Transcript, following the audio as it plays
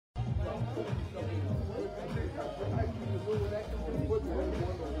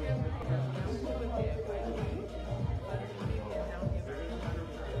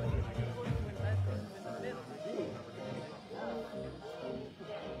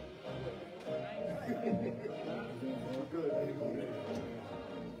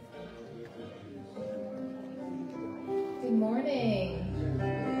morning.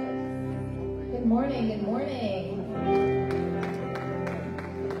 Good morning, good morning.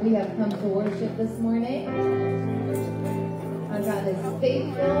 We have come to worship this morning. Our God is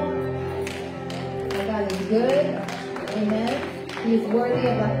faithful. Our God is good. Amen. He is worthy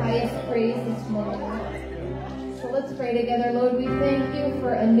of the highest praise this morning. So let's pray together. Lord, we thank you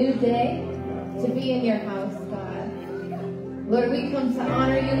for a new day to be in your house, God. Lord, we come to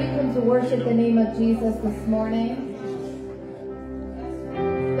honor you. We come to worship the name of Jesus this morning.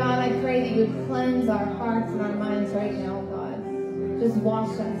 God, I pray that you would cleanse our hearts and our minds right now, God. Just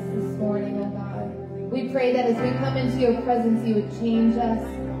wash us this morning, oh God. We pray that as we come into your presence, you would change us.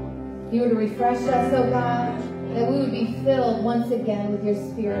 You would refresh us, oh God. That we would be filled once again with your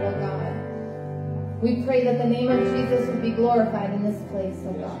Spirit, oh God. We pray that the name of Jesus would be glorified in this place,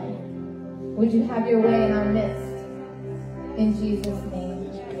 oh God. Would you have your way in our midst? In Jesus' name,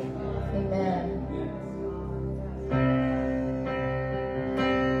 amen.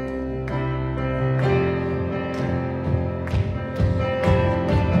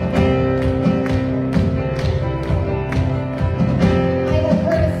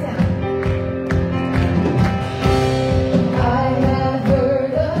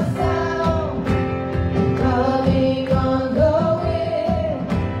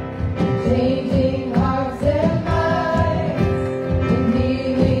 Changing hearts and minds, and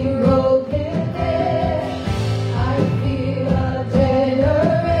healing broken.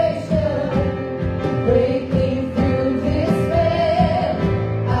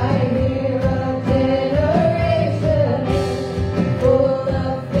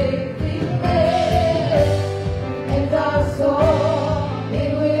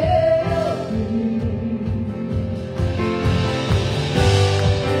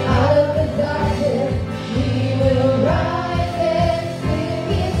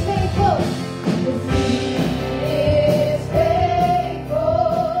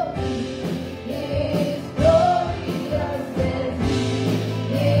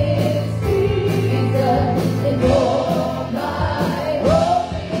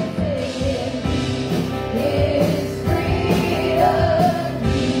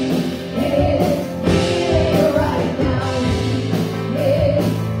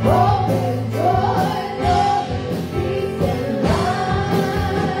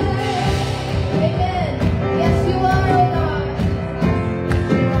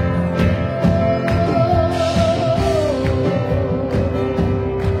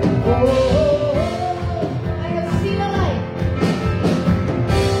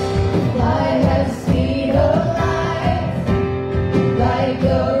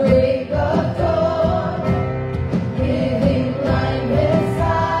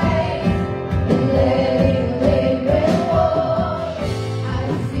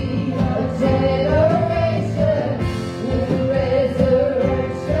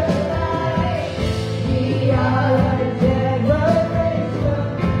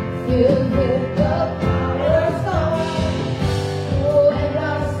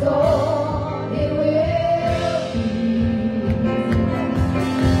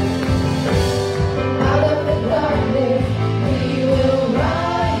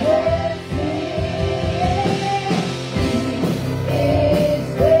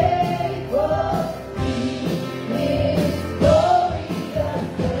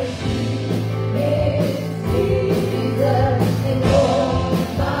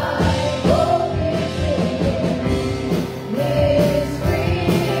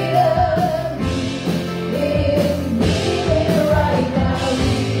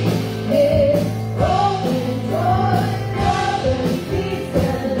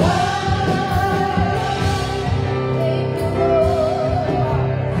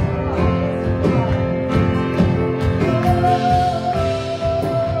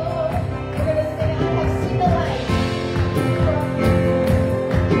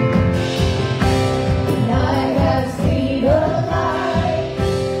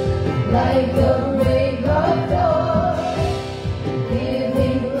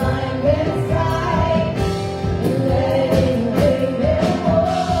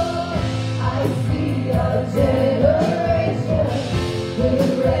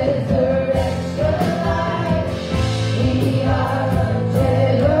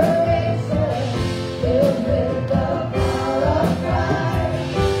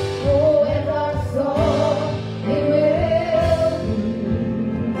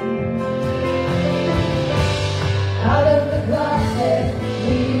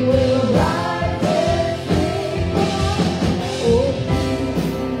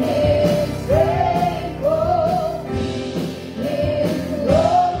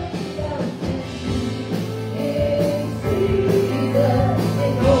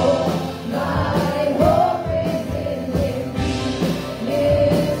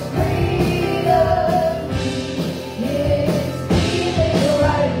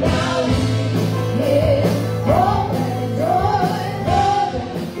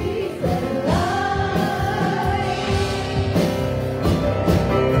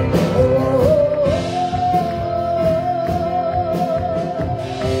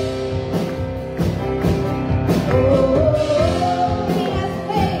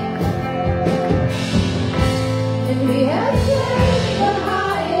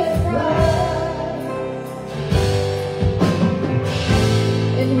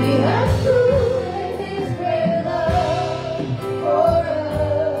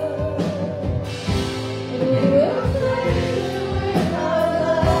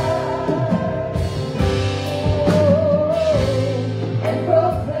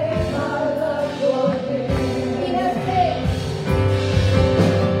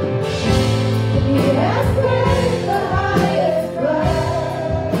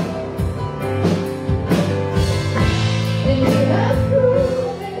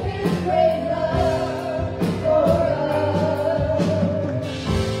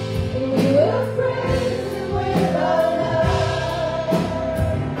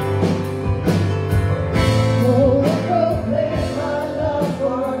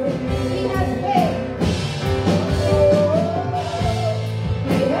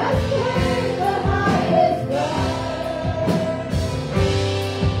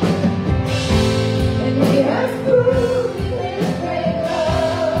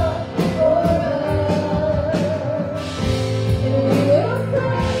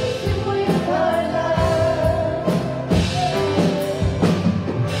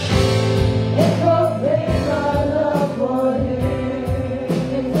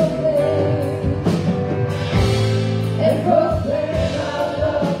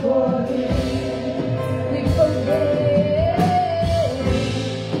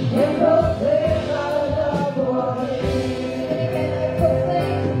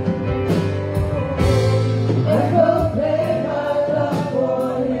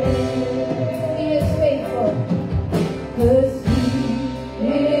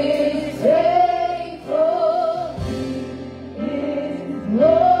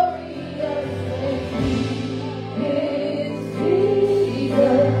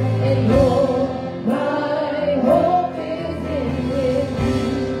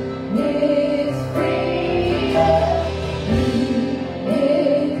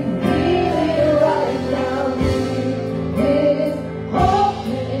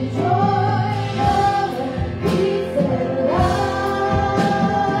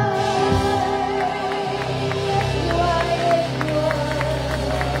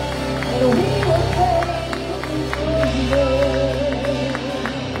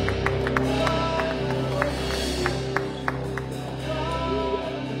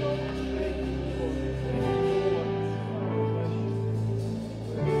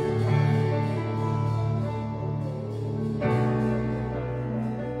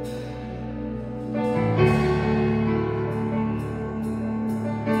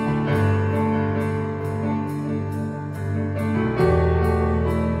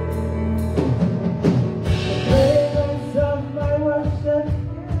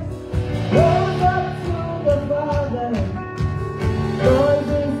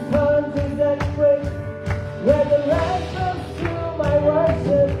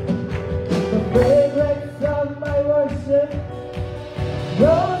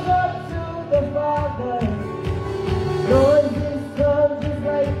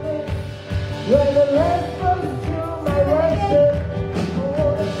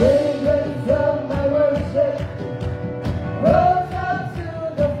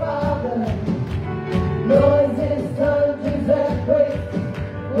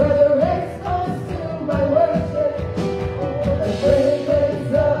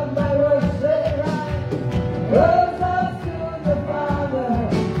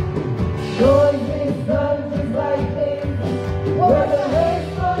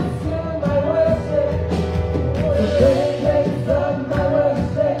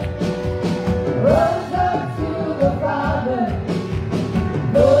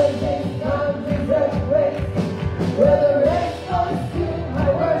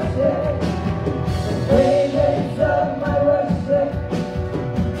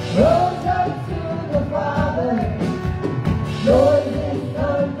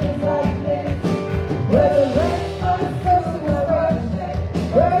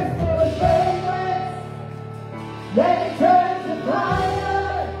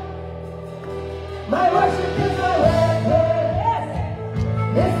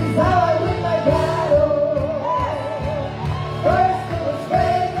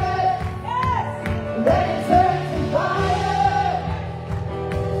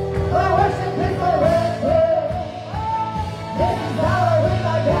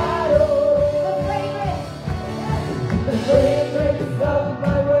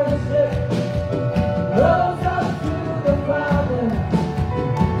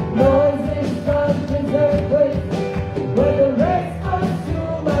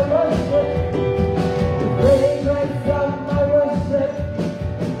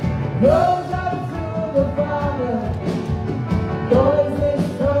 Rose up to the Father, noises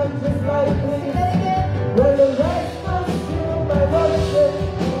come just like me. When the rest comes to my worship,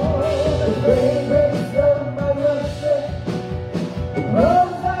 the fragrance of my worship.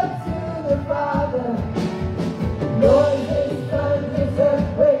 Rose up to the Father, noises come just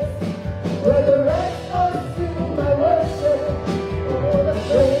earthquakes. When the rest comes to my worship, the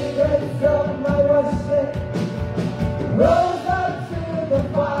fragrance of my worship. Rose up to the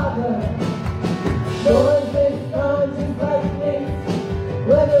Father, noises come just like me.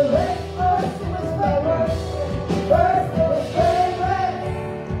 When the rest comes to my worship, first it was fragrance,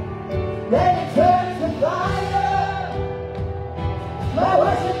 then it turned to fire. My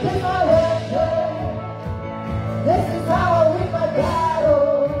worship is my weapon. This is how I win my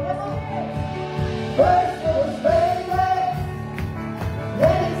battle. First it was fragrance,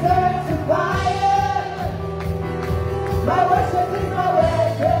 then it turned to fire. My worship is my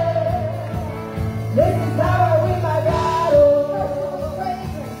weapon. This is how I win my battle.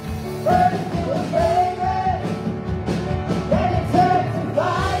 First it was fragrance, then it turned to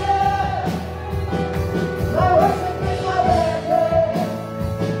fire. My worship is my weapon.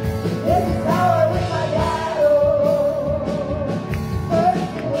 This is how I win my battle.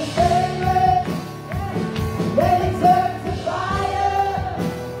 First it was fragrance, then it turned to fire.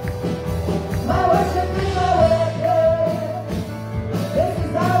 My worship is my weapon. This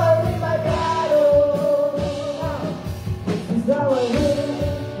is how I win my battle. This is how I win,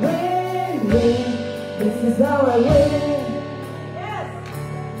 win, win. This is how I win.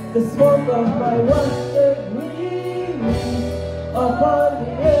 The smoke of my worship release upon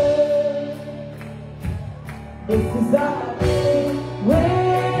the earth. This is how I win,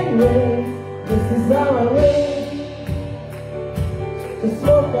 win, win. This is how I win. The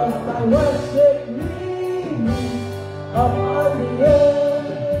smoke of my worship release upon the earth.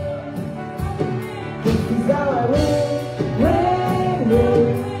 This is how I win, win, win.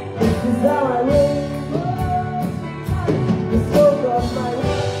 This is how I win. The smoke of my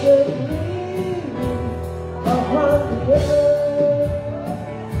worship release upon the earth.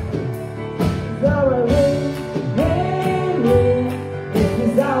 This is how I win, win, win. This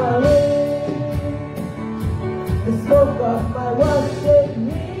is how I win. The smoke of my worship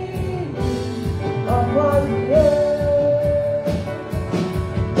release upon the earth.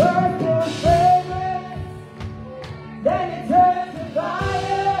 First it was fragrance, then it turned to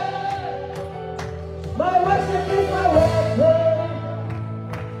fire. My worship is my weapon.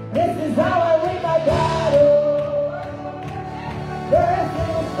 This is how I win my battle. First it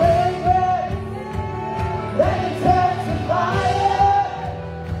was fragrance, then it turned to fire.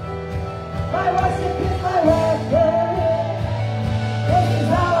 My worship is my weapon. This is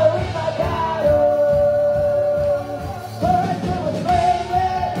how I win my battle. First it was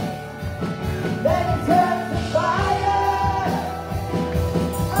fragrance, then it turned to fire.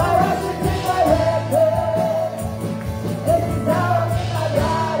 My worship is my weapon. This is how I win my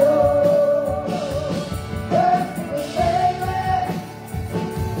battle. First it was fragrance,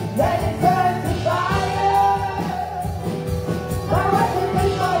 then it turned to fire. My worship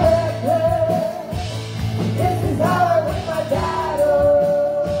is my weapon. This is how I win my battle.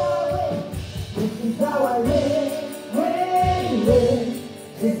 This is how I win, win, win.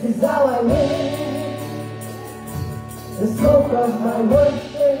 This is how I win. The smoke of my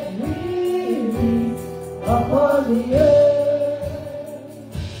worship release upon the earth.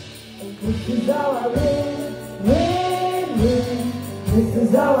 This is how I win, win, win. This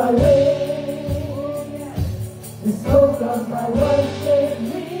is how I win. The smoke of my worship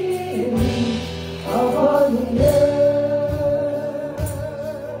release upon the earth.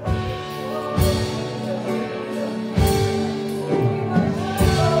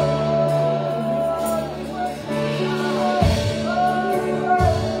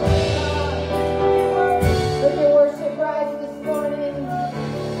 Let your worship rise this morning.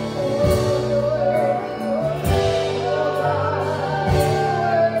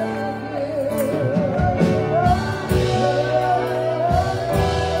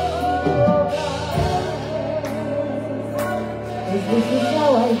 This is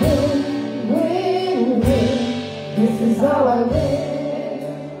how I win, win, win. This is how I win.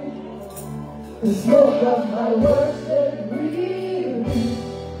 The smoke of my worship release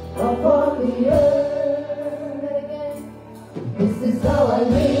upon the earth. This is how I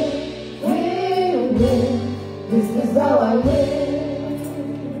win, win, win. This is how I win.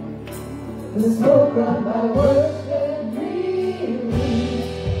 The smoke of my worship release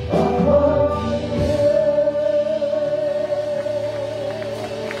upon the earth.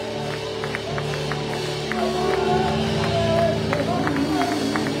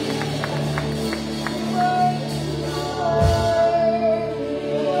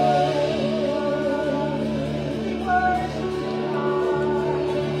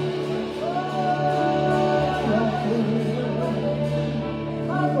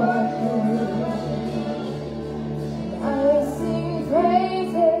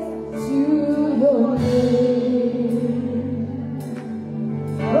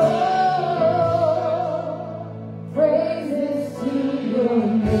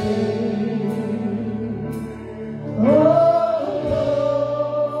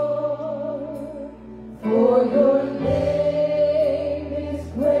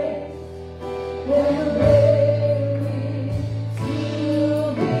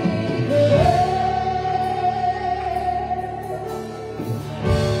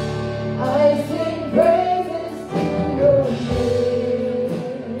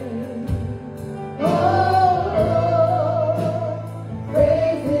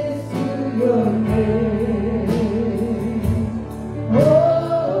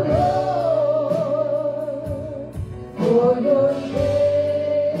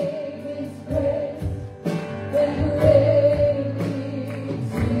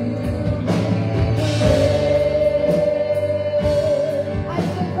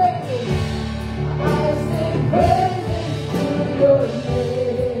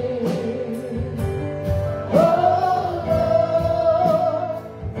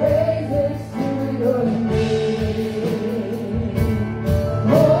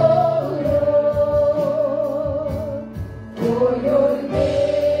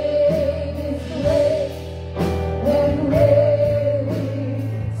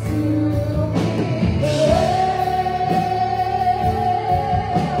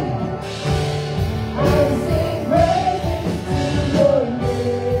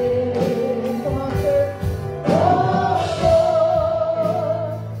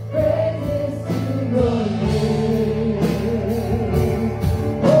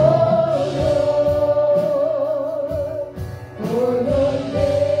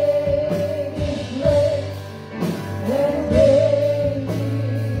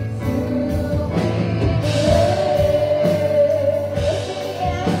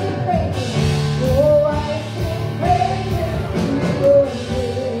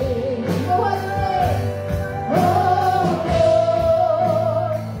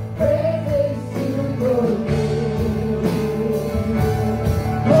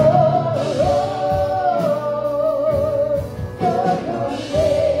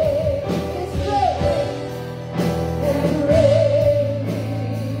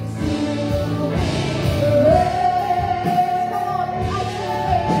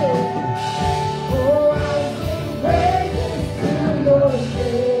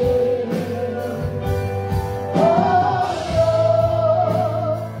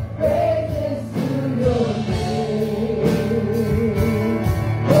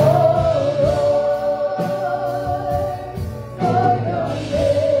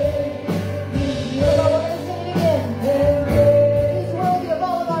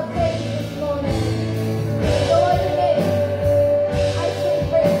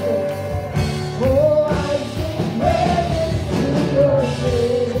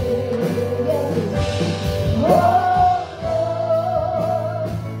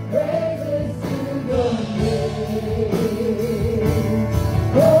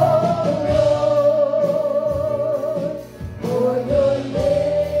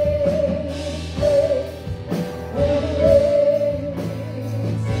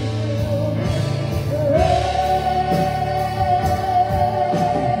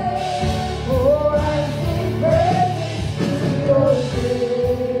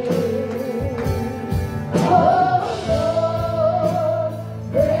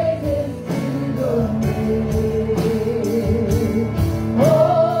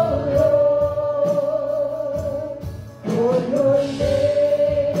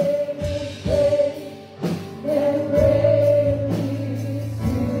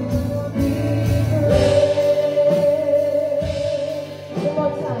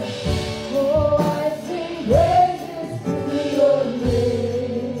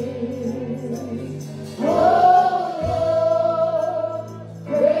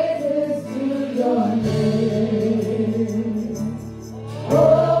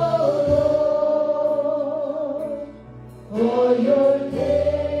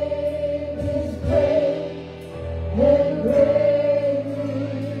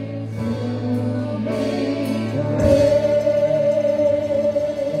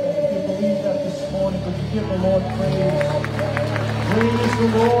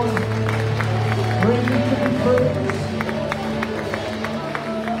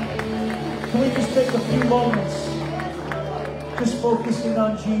 Can we just take a few moments just focusing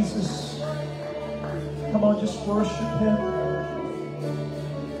on Jesus? Come on, just worship Him.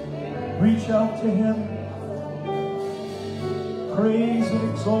 Reach out to Him. Praise and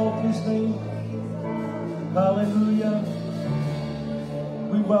exalt His name. Hallelujah.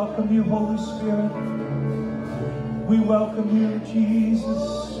 We welcome you, Holy Spirit. We welcome you,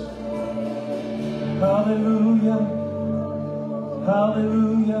 Jesus. Hallelujah.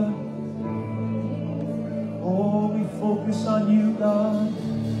 Hallelujah. Oh, we focus on you, God.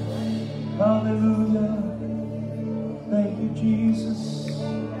 Hallelujah. Thank you, Jesus.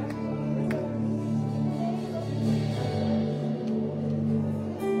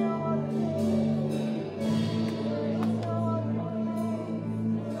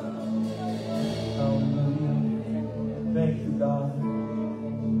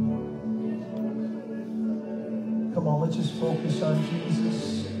 Let's just focus on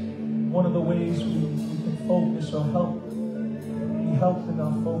Jesus. One of the ways we can focus or be helped in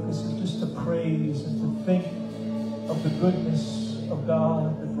our focus is just to praise and to think of the goodness of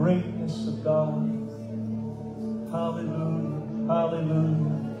God, the greatness of God. Hallelujah.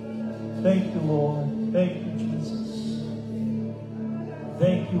 Hallelujah. Thank you, Lord. Thank you, Jesus.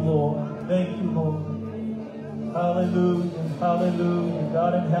 Thank you, Lord. Thank you, Lord. Hallelujah. Hallelujah.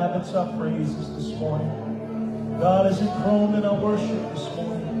 God inhabits our praises this morning. God is enthroned in our worship this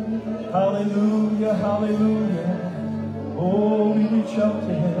morning. Hallelujah, hallelujah. Oh, we reach out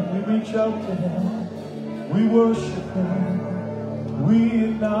to Him. We reach out to Him. We worship Him. We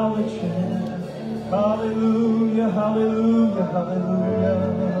acknowledge Him. Hallelujah, hallelujah, hallelujah.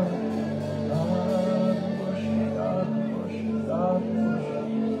 God, we worship God, we worship God, we worship.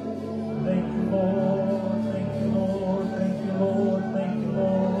 Thank you, Lord. Thank you, Lord. Thank you, Lord. Thank you,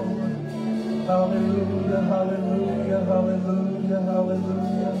 Lord. Hallelujah, hallelujah, hallelujah,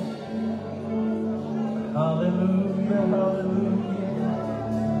 hallelujah. Hallelujah, hallelujah.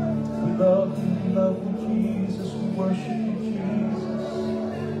 We love you, Jesus. We worship you, Jesus.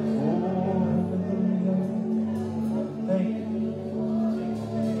 Oh, hallelujah. Thank you.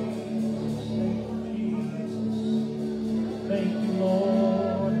 Thank you, Jesus. Thank you,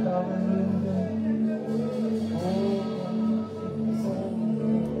 Lord. Hallelujah.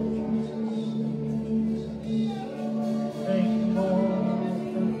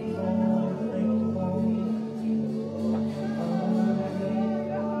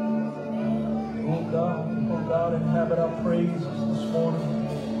 Inhabit our praises this morning.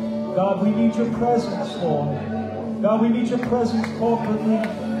 God, we need your presence, Lord. God, we need your presence corporately.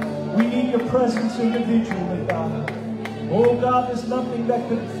 We need your presence individually, God. Oh, God, there's nothing that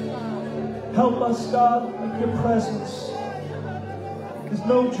could help us, God, like your presence. There's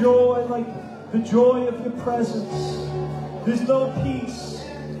no joy like the joy of your presence. There's no peace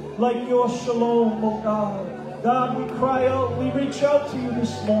like your shalom, oh God. God, we cry out, we reach out to you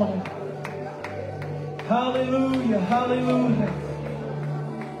this morning. Hallelujah, hallelujah.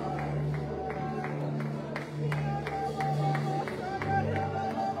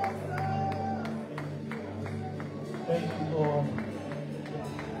 Thank you, Lord.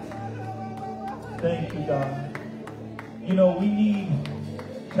 Thank you, God. You know, we need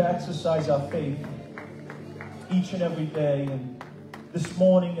to exercise our faith each and every day. And this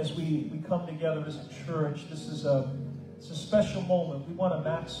morning, as we come together as a church, this is it's a special moment. We want to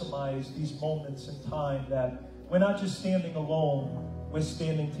maximize these moments in time that we're not just standing alone, we're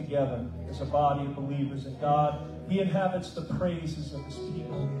standing together as a body of believers. And God, He inhabits the praises of His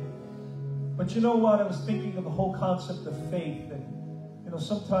people. But you know what? I was thinking of the whole concept of faith. And, you know,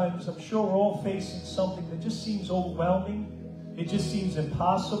 sometimes I'm sure we're all facing something that just seems overwhelming. It just seems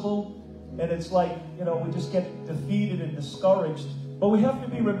impossible. And it's like, you know, we just get defeated and discouraged. But we have to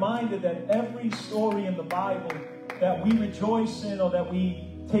be reminded that every story in the Bible that we rejoice in or that we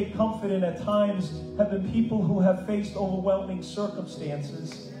take comfort in at times have been people who have faced overwhelming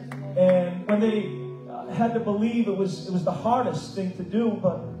circumstances. And when they had to believe, it was the hardest thing to do,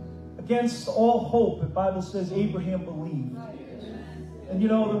 but against all hope, the Bible says Abraham believed. And you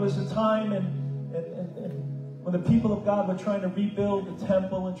know, there was a time when the people of God were trying to rebuild the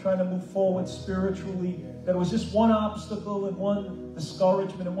temple and trying to move forward spiritually, that it was just one obstacle and one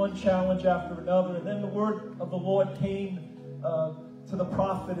discouragement and one challenge after another. And then the word of the Lord came to the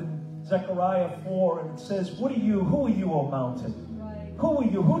prophet in Zechariah 4, and it says, who are you, O mountain? Who are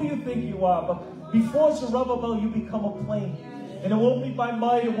you? Who do you think you are? But before Zerubbabel, you become a plain. And it won't be by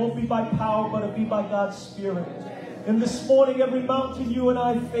might, it won't be by power, but it'll be by God's Spirit. And this morning, every mountain you and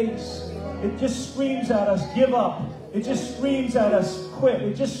I face, it just screams at us, give up. It just screams at us, quit.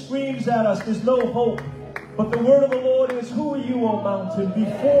 It just screams at us, there's no hope. But the word of the Lord is, who are you, O mountain?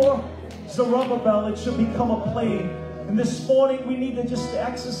 Before Zerubbabel, it should become a plain. And this morning we need to just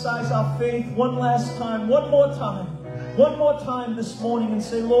exercise our faith one last time, one more time this morning and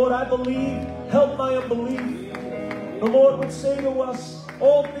say, Lord, I believe, help my unbelief. The Lord would say to us,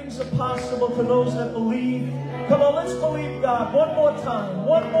 all things are possible to those that believe. Come on, let's believe God one more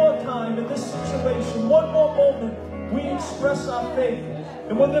time in this situation, one more moment. We express our faith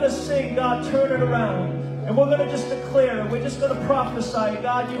and we're going to sing, God, turn it around. And we're going to just declare it. We're just going to prophesy,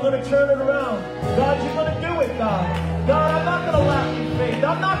 God, you're going to turn it around. God, you're going to do it, God. God, I'm not going to lack in faith.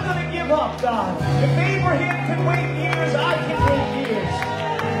 I'm not going to give up, God. If Abraham can wait years, I can wait years.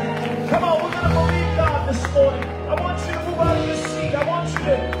 Come on, we're going to believe God this morning. I want you to move out of your seat. I want you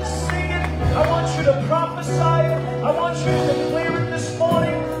to sing it. I want you to prophesy it. I want you to declare it this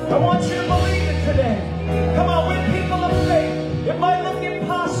morning. I want you to believe it today. Come on, we're people of faith. It might look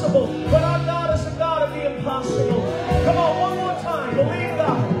impossible, but our God is a God of the impossible. Come on, one more time. Believe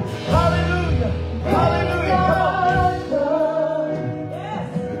God. Hallelujah. Hallelujah. Come on. Yes.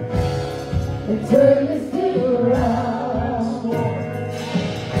 And turn this thing around.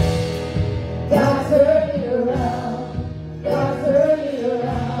 God, turn it around. God, turn it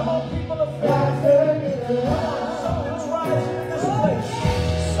around. Come on, people of faith. God, turn it around. Something's rising in this place.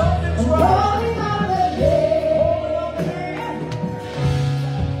 Something's I'm rising. calling on the name. Holding on the name.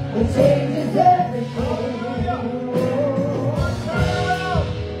 It changes everything.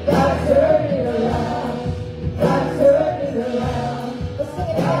 God, turn it around. God, turn it around. Let's sing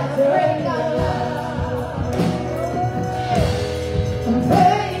it again. Praise God. I'm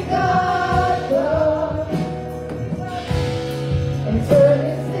praying God come and turn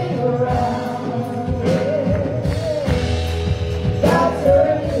this thing around. God,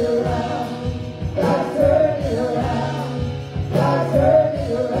 turn it around. God, turn it around. God, turn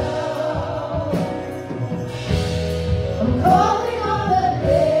it around. I'm calling on the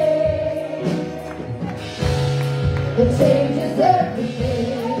name that changes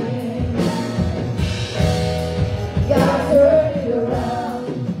everything. God, turn it around.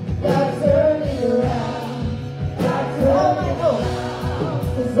 God, turn it around. God, turn it around.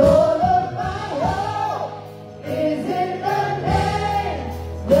 'Cause all of my hope is in the name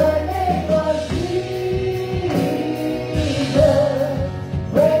of Jesus.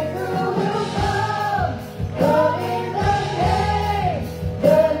 Breakthrough will come in the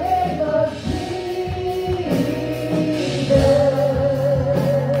name of Jesus.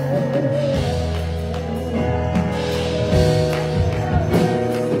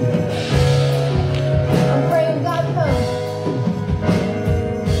 I'm praying God come.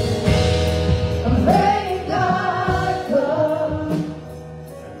 I'm praying God come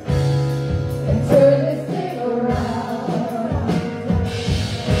and turn this thing around.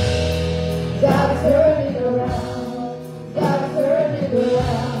 God, turn it around. God, turn it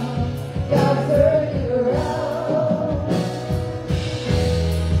around. God, turn it around.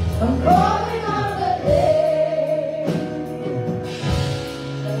 I'm calling on the name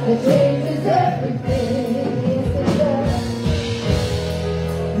that changes everything. Yes, it does.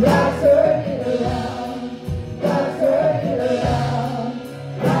 God, turn it around. God, turn it around.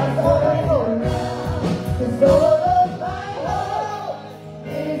 God, turn it around. 'Cause all of my hope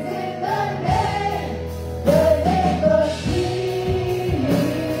is in the name of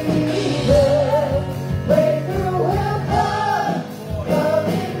Jesus. Breakthrough will come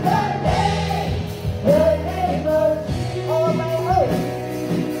in the name of Jesus. All of my hope.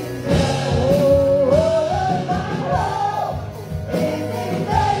 All of my hope is in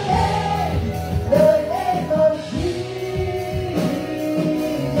the name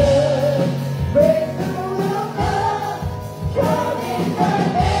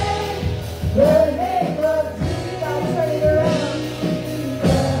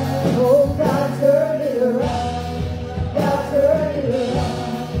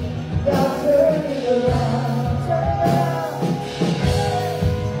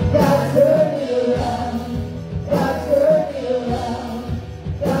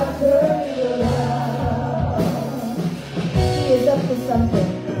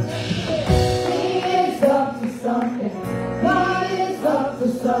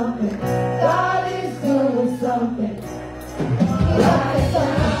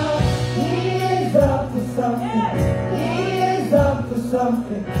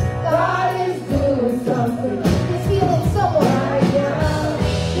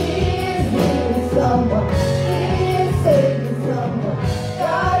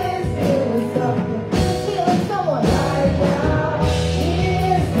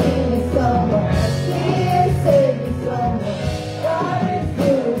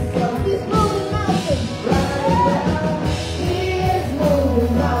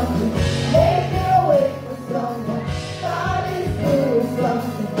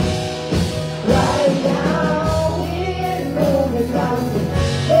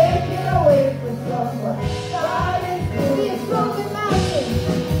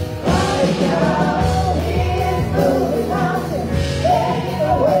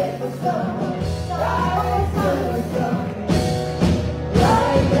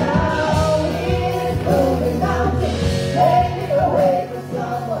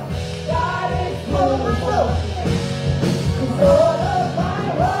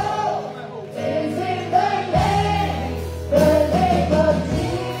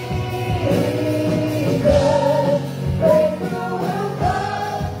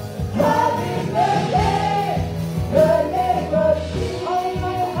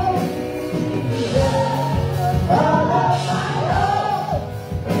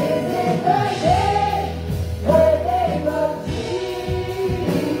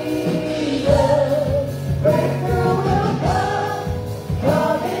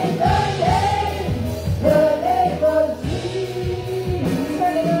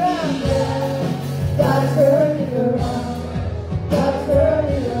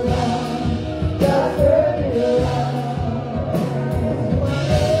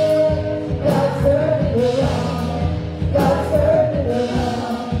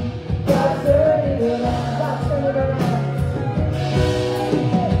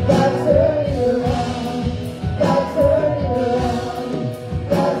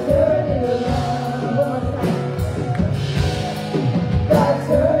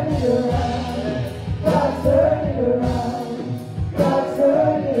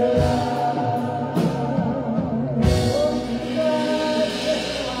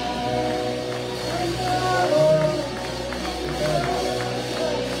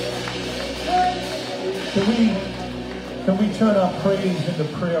turn our praise into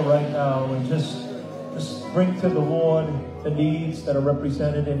prayer right now and just bring to the Lord the needs that are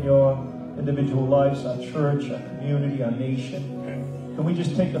represented in your individual lives, our church, our community, our nation. Can we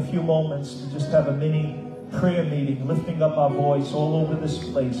just take a few moments to just have a mini prayer meeting, lifting up our voice all over this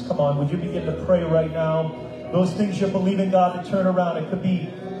place? Come on, would you begin to pray right now? Those things you're believing God to turn around. It could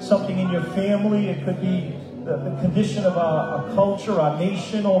be something in your family. It could be the condition of our culture, our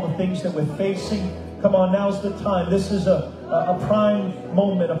nation, all the things that we're facing. Come on, now's the time. This is a prime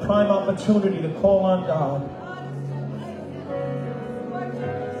moment, a prime opportunity to call on God.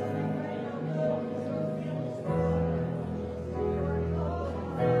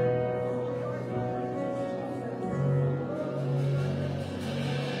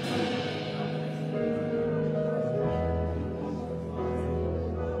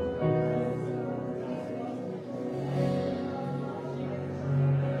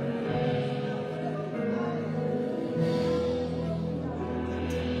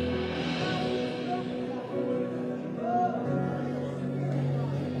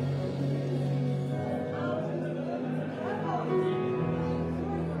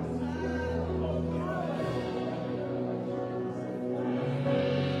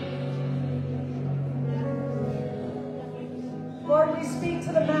 Lord, we speak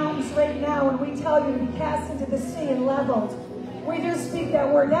to the mountains right now and we tell you to be cast into the sea and leveled. We do speak that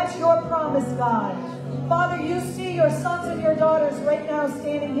word. That's your promise, God. Father, you see your sons and your daughters right now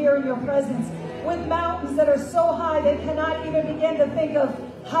standing here in your presence with mountains that are so high they cannot even begin to think of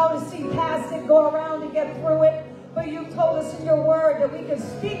how to see past it, go around and get through it. But you told us in your word that we could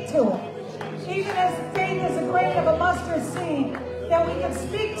speak to it. Even as faith is a grain of a mustard seed, that we can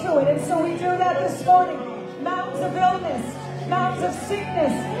speak to it. And so we do that this morning. Mountains of illness, mountains of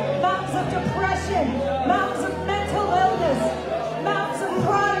sickness, mountains of depression, mountains of mental illness, mountains of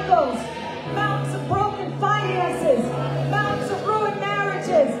prodigals, mountains of broken finances, mountains of ruined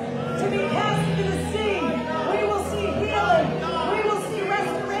marriages, to be cast into the sea. We will see healing. We will see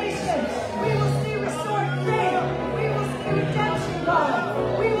restoration. We will see restored faith. We will see redemption,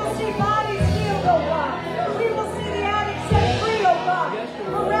 God. We will see bodies healed, oh God. We will see the addict set free, oh God,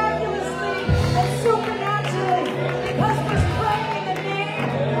 miraculously and supernaturally, because we're praying in the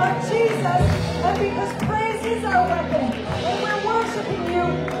name of Jesus, and because praise is our weapon, and we're worshiping you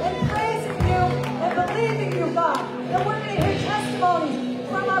and praising you and believing you, God, that we're going to hear testimonies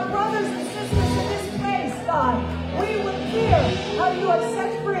from our brothers and sisters in this place, God. We will hear how you have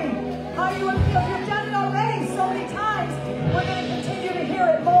set free, how you have healed. You've done it already so many times. We're going to continue to hear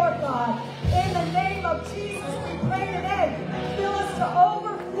it more, God. In the name of Jesus, we pray today. Fill us to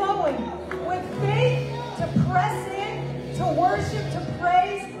overflowing with faith to press in, to worship, to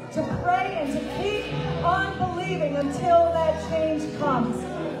praise, to pray, and to keep on believing until that change comes.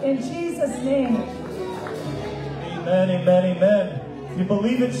 In Jesus' name. Amen, amen, amen. If you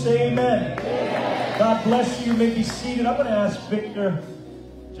believe it, say amen. God bless you. You may be seated. I'm going to ask Victor,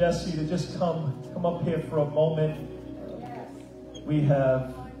 Jesse, to just come up here for a moment. We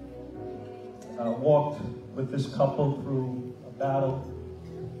have walked with this couple through a battle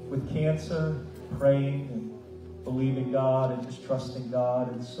with cancer, praying and believing God and just trusting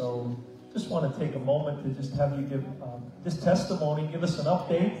God. And so just want to take a moment to just have you give this testimony, give us an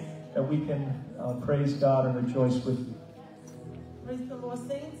update that we can praise God and rejoice with you. Praise the Lord,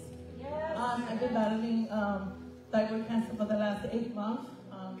 saints. I've been battling thyroid cancer for the last 8 months.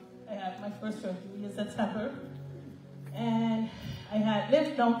 I had my first surgery in September, and I had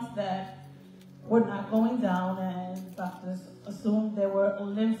lymph nodes that were not going down, and doctors assumed they were a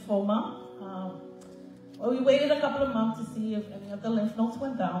lymphoma. Well, we waited a couple of months to see if any of the lymph nodes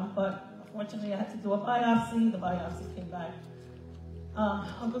went down, but unfortunately I had to do a biopsy. The biopsy came back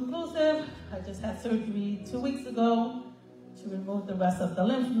unconclusive. I just had surgery 2 weeks ago to remove the rest of the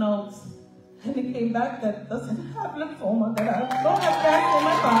lymph nodes. And it came back that it doesn't have lymphoma, that I don't have cancer in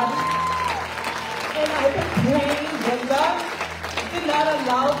my body. And I've been praying that God did not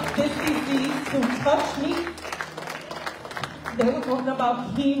allow this disease to touch me. They were talking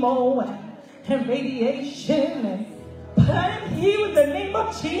about chemo and radiation, but I am here in the name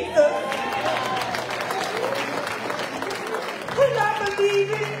of Jesus. And I believe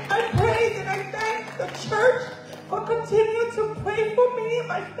it, I praise and I thank the church for continuing to pray for me and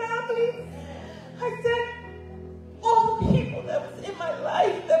my family. I said, all the people that was in my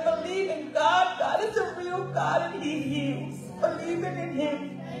life that believe in God, God is a real God and He heals. Believing in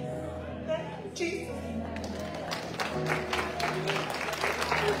Him. Thank you, Jesus.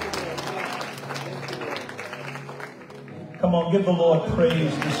 Come on, give the Lord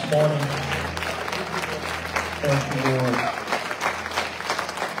praise this morning. Thank you, Lord.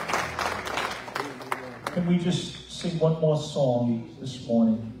 Can we just sing one more song this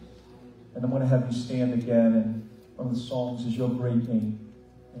morning, and I'm going to have you stand again. And one of the songs is Your Great Name.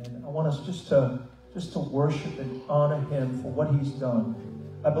 And I want us just to worship and honor him for what he's done.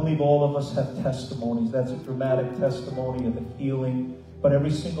 I believe all of us have testimonies. That's a dramatic testimony of a healing, but every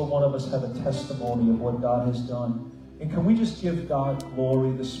single one of us have a testimony of what God has done. And can we just give God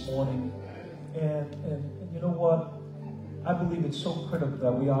glory this morning? And you know what? I believe it's so critical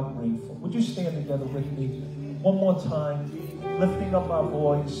that we are grateful. Would you stand together with me one more time, lifting up our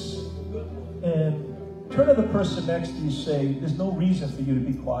voice, and turn to the person next to you, say, there's no reason for you to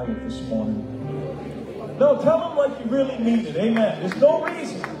be quiet this morning. No, tell them like you really mean it. Amen. There's no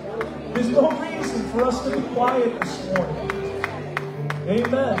reason. There's no reason for us to be quiet this morning.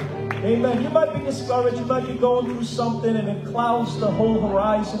 Amen. Amen. You might be discouraged. You might be going through something and it clouds the whole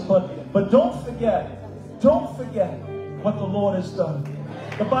horizon. But don't forget what the Lord has done.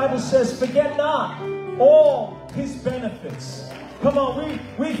 The Bible says, forget not all his benefits. Come on,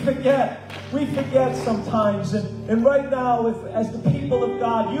 we forget. We forget sometimes. And right now, as the people of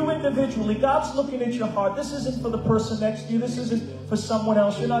God, you individually, God's looking at your heart. This isn't for the person next to you. This isn't for someone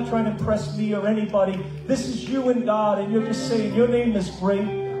else. You're not trying to impress me or anybody. This is you and God, and you're just saying, your name is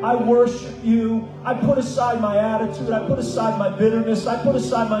great. I worship you. I put aside my attitude. I put aside my bitterness. I put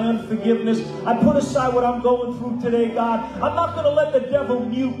aside my unforgiveness. I put aside what I'm going through today, God. I'm not going to let the devil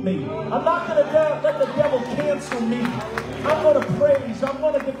mute me. I'm not going to let the devil cancel me. I'm going to praise. I'm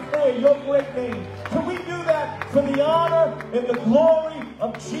going to declare your great name. Can we do that for the honor and the glory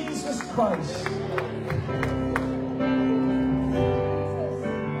of Jesus Christ?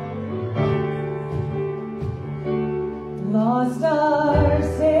 Lost are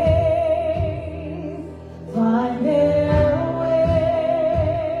saved, find their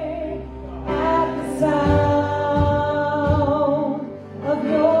way at the sound of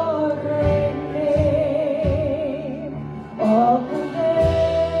your great name. All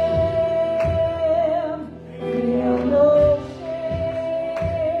condemned, feel no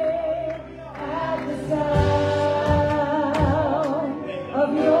shame at the sound of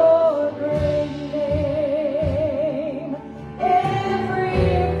your great name. Every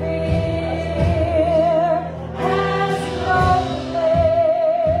fear has no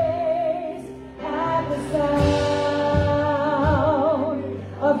place at the sound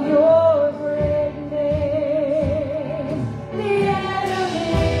of your great name. The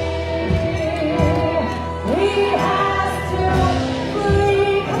enemy, he has to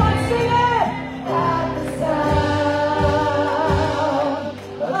flee. Come on, sing it. At the sound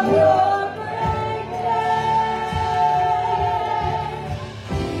of your great name.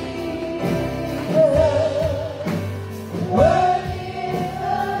 Worthy is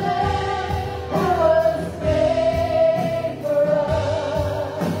the Lamb who was slain for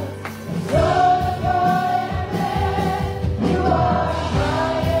us. Son of God and man, you are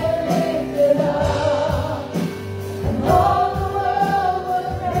high and lifted up, and all the world will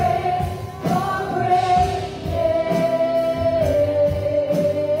praise your great name.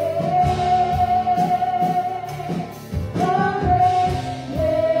 Your great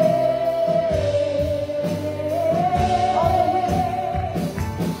name.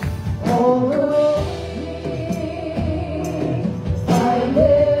 All the find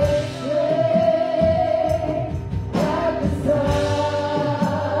their strength at the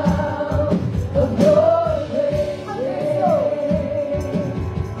sound of your great name.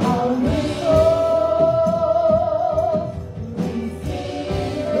 Hungry souls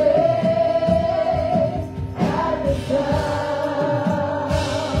receive grace at the sound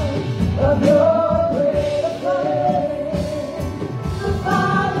of your great name. The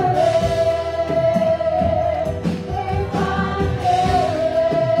fatherless, they find their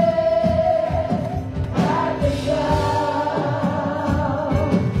rest at the sound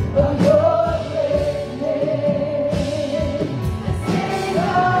of your great name. The sick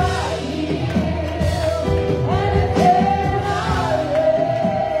are healed, and the dead are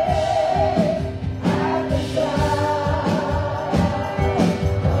raised at the sound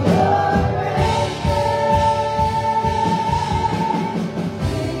of your great name.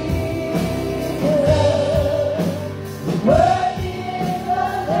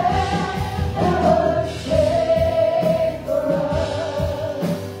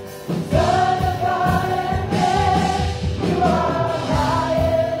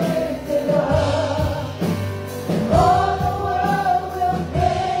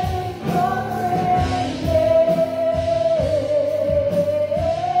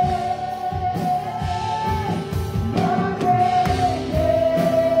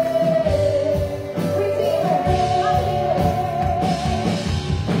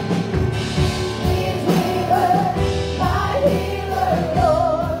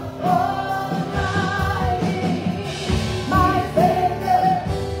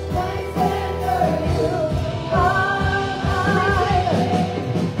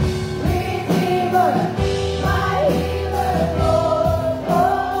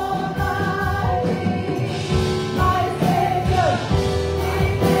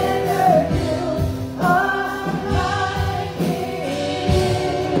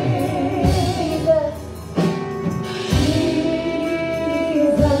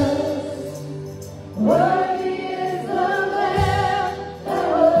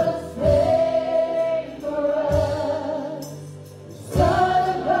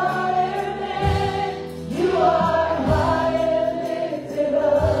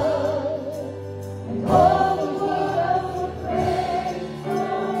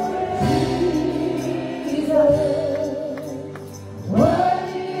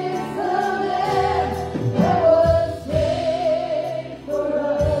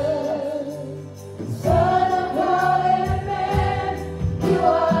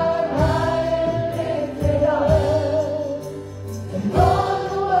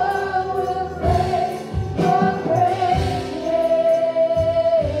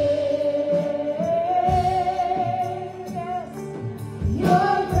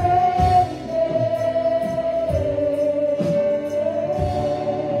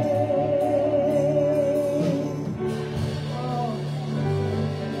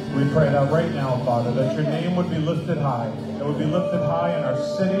 We pray that right now, Father, that your name would be lifted high. It would be lifted high in our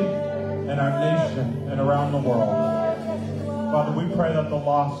city, in our nation, and around the world. Father, we pray that the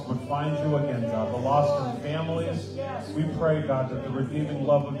lost would find you again, God. The lost in families. We pray, God, that the redeeming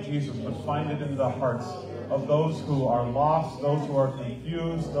love of Jesus would find it in the hearts of those who are lost, those who are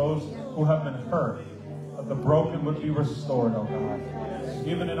confused, those who have been hurt. That the broken would be restored, oh God.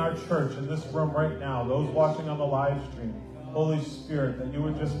 Even in our church, in this room right now, those watching on the live stream, Holy Spirit, that you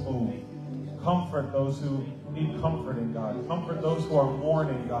would just move. Comfort those who need comforting, God. Comfort those who are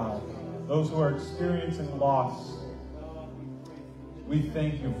mourning, God. Those who are experiencing loss. We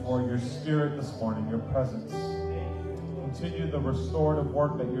thank you for your Spirit this morning, your presence. Continue the restorative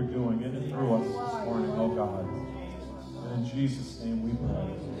work that you're doing in and through us this morning, oh God. And in Jesus' name we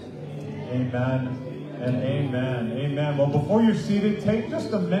pray. Amen and amen. Amen. Well, before you're seated, take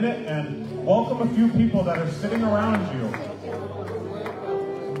just a minute and welcome a few people that are sitting around you.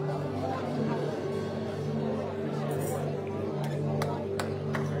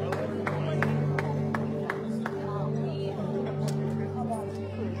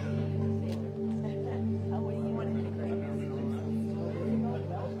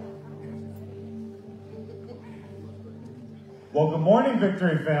 Well, good morning,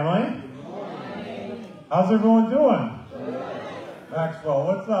 Victory family. How's everyone doing? Maxwell,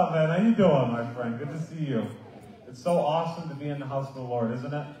 what's up, man? How you doing, my friend? Good to see you. It's so awesome to be in the house of the Lord,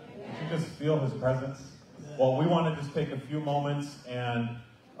 isn't it? Did you just feel his presence? Well, we want to just take a few moments and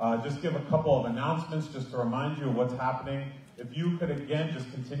just give a couple of announcements just to remind you of what's happening. If you could, again, just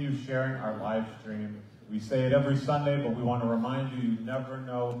continue sharing our live stream. We say it every Sunday, but we want to remind you, you never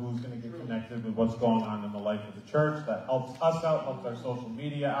know who's going to get connected with what's going on in the life of the church. That helps us out, helps our social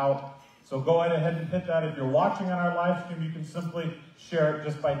media out. So go ahead and hit that. If you're watching on our live stream, you can simply share it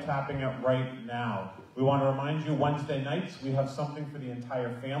just by tapping it right now. We want to remind you, Wednesday nights, we have something for the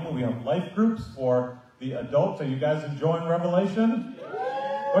entire family. We have life groups for the adults. Are you guys enjoying Revelation?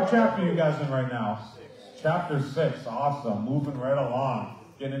 What chapter are you guys in right now? Chapter 6. Awesome. Moving right along.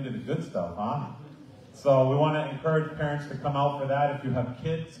 Getting into the good stuff, huh? So we want to encourage parents to come out for that. If you have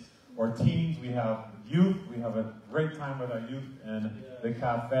kids or teens, we have youth. We have a great time with our youth in the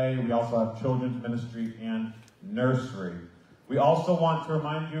cafe. We also have children's ministry and nursery. We also want to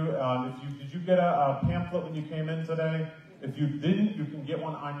remind you, did you get a pamphlet when you came in today? If you didn't, you can get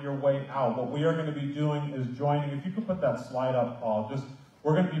one on your way out. What we are going to be doing is joining, if you could put that slide up, Paul,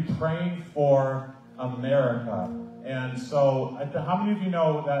 we're going to be praying for America. And so, how many of you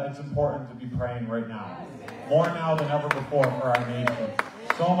know that it's important to be praying right now? More now than ever before for our nation.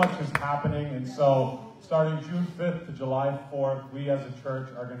 So much is happening, and so starting June 5th to July 4th, we as a church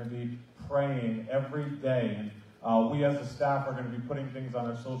are going to be praying every day. And we as a staff are going to be putting things on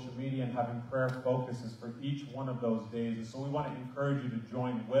our social media and having prayer focuses for each one of those days. And so we want to encourage you to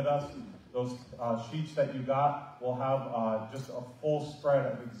join with us. Those sheets that you got will have just a full spread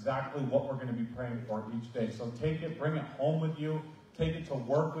of exactly what we're going to be praying for each day. So take it, bring it home with you, take it to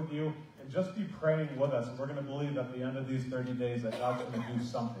work with you, and just be praying with us. And we're going to believe at the end of these 30 days that God's going to do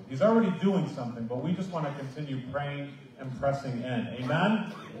something. He's already doing something, but we just want to continue praying and pressing in.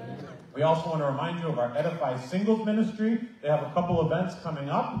 Amen? We also want to remind you of our Edify Singles Ministry. They have a couple events coming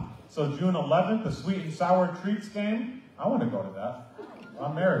up. So June 11th, the Sweet and Sour Treats game. I want to go to that.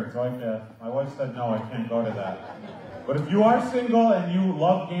 I'm married, so my wife said, no, I can't go to that. But if you are single and you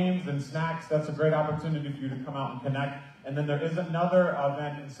love games and snacks, that's a great opportunity for you to come out and connect. And then there is another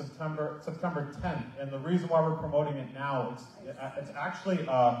event in September 10th. And the reason why we're promoting it now, it's actually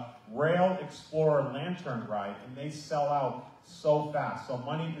a Rail Explorer Lantern Ride, and they sell out so fast. So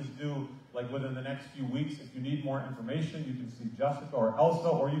money is due like within the next few weeks. If you need more information, you can see Jessica or Elsa,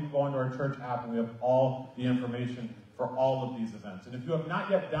 or you can go into our church app, and we have all the information for all of these events. And if you have not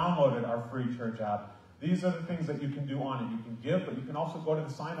yet downloaded our free church app, these are the things that you can do on it. You can give, but you can also go to the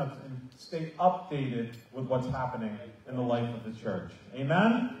sign-ups and stay updated with what's happening in the life of the church.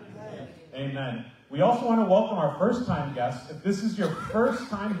 Amen? Amen. Amen. We also want to welcome our first-time guests. If this is your first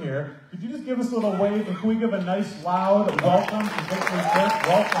time here, could you just give us a little wave? And can we give a nice, loud welcome to Victory Church?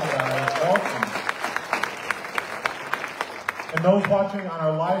 Welcome, guys. Welcome. And those watching on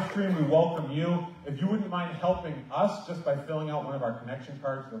our live stream, we welcome you. If you wouldn't mind helping us just by filling out one of our connection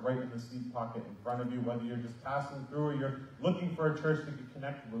cards, they're right in the seat pocket in front of you. Whether you're just passing through or you're looking for a church to get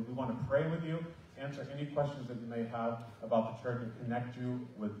connected with, we want to pray with you, answer any questions that you may have about the church, and connect you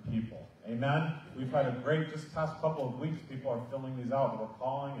with people. Amen? We've had a great, just past couple of weeks, people are filling these out. We're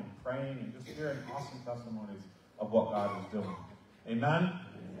calling and praying and just hearing awesome testimonies of what God is doing. Amen?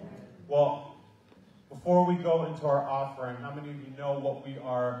 Well, before we go into our offering, how many of you know what we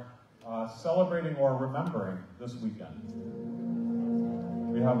are celebrating or remembering this weekend?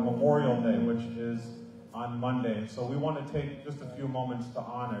 We we have Memorial Day, which is on Monday. And so we want to take just a few moments to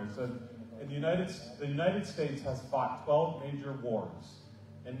honor. So the United States has fought 12 major wars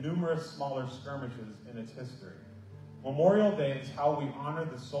and numerous smaller skirmishes in its history. Memorial Day is how we honor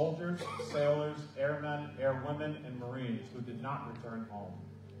the soldiers, sailors, airmen, airwomen, and Marines who did not return home.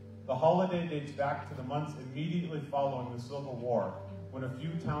 The holiday dates back to the months immediately following the Civil War, when a few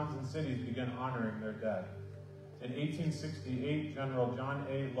towns and cities began honoring their dead. In 1868, General John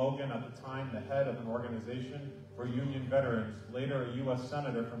A. Logan, at the time the head of an organization for Union veterans, later a U.S.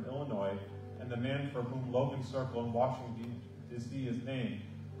 Senator from Illinois, and the man for whom Logan Circle in Washington, D.C. is named,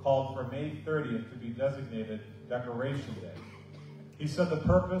 called for May 30th to be designated Decoration Day. He said the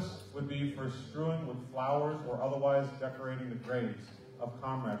purpose would be for strewing with flowers or otherwise decorating the graves of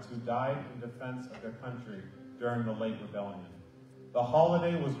comrades who died in defense of their country during the late rebellion. The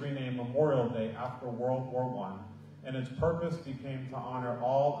holiday was renamed Memorial Day after World War I, and its purpose became to honor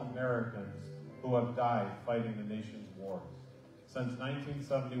all Americans who have died fighting the nation's wars. Since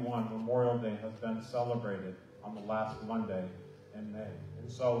 1971, Memorial Day has been celebrated on the last Monday in May.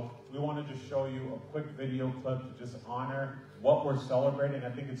 And so we want to just show you a quick video clip to just honor what we're celebrating. I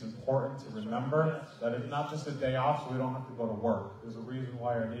think it's important to remember that it's not just a day off so we don't have to go to work. There's a reason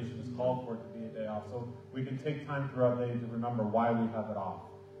why our nation is called for it to be a day off. So we can take time throughout the day to remember why we have it off,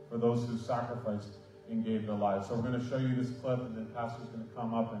 for those who sacrificed and gave their lives. So we're going to show you this clip, and then Pastor's going to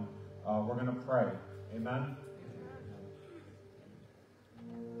come up and we're going to pray. Amen?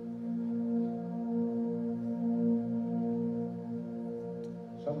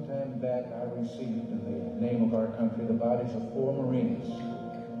 Sometime back, I received in the name of our country the bodies of 4 Marines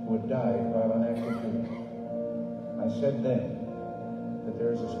who had died while on active duty. I said then that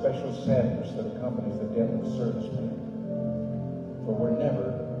there is a special sadness that accompanies the death of servicemen, for we're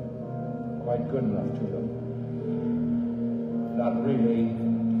never quite good enough to them. Not really,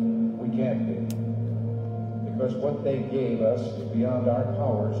 we can't be, because what they gave us is beyond our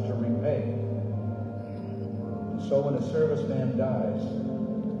powers to repay. And so when a serviceman dies,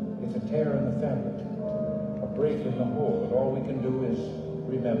 it's a tear in the fabric, a break in the whole, and all we can do is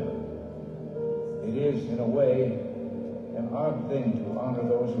remember. It is, in a way, an odd thing to honor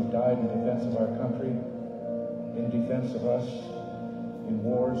those who died in defense of our country, in defense of us, in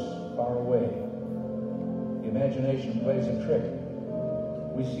wars far away. The imagination plays a trick.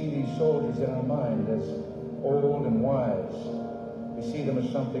 We see these soldiers in our mind as old and wise. We see them as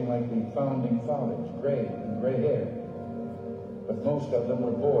something like the founding fathers, gray and gray hair. But most of them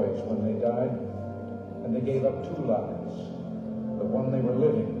were boys when they died, and they gave up 2 lives, the one they were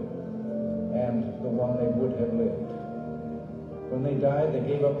living and the one they would have lived. When they died, they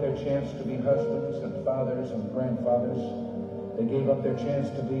gave up their chance to be husbands and fathers and grandfathers. They gave up their chance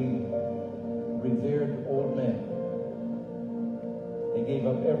to be revered old men. They gave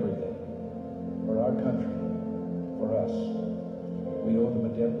up everything for our country, for us. We owe them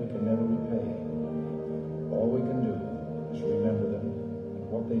a debt we can never repay. All we can do is remember them and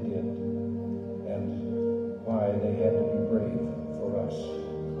what they did and why they had to be brave for us.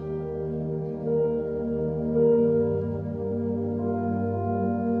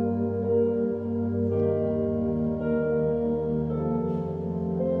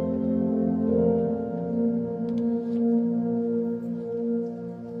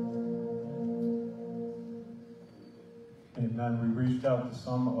 Amen. We reached out to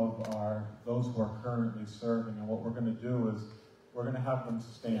some of those who are currently serving, and what we're going to do is we're going to have them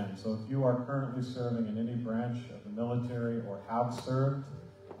stand. So if you are currently serving in any branch of the military or have served,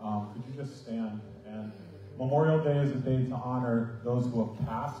 could you just stand? And Memorial Day is a day to honor those who have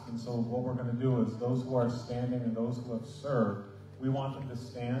passed, and so what we're going to do is those who are standing and those who have served, we want them to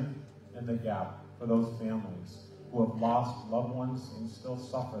stand in the gap for those families who have lost loved ones and still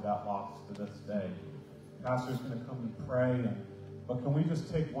suffer that loss to this day. Pastor's going to come and pray, but can we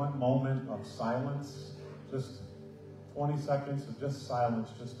just take one moment of silence, just 20 seconds of just silence,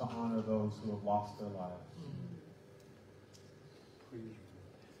 just to honor those who have lost their lives.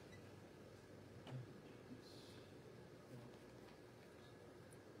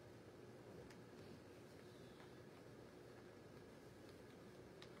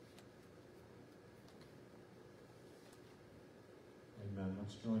 Amen.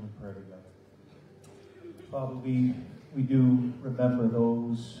 Let's join in prayer together. Father, we do remember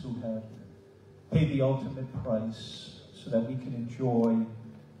those who have paid the ultimate price so that we can enjoy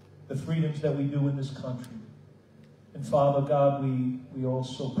the freedoms that we do in this country. And Father God, we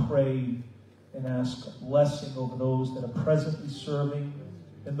also pray and ask a blessing over those that are presently serving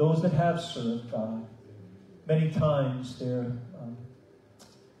and those that have served, God. Many times they're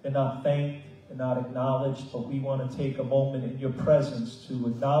not thanked and not acknowledged, but we want to take a moment in your presence to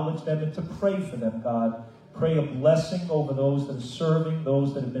acknowledge them and to pray for them, God. Pray a blessing over those that are serving,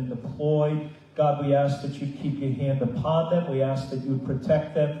 those that have been deployed. God, we ask that you keep your hand upon them. We ask that you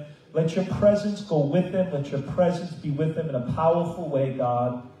protect them. Let your presence go with them. Let your presence be with them in a powerful way,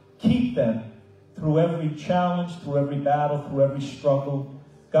 God. Keep them through every challenge, through every battle, through every struggle.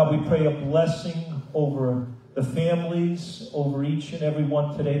 God, we pray a blessing over the families, over each and every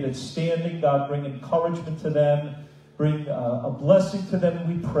one today that's standing. God, bring encouragement to them. Bring a blessing to them,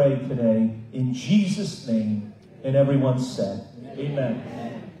 we pray today. In Jesus' name. And everyone said, amen.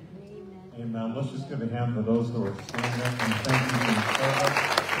 Amen. Let's just give a hand for those who are standing. And thank you for your service.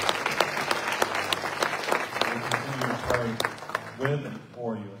 We continue to pray with and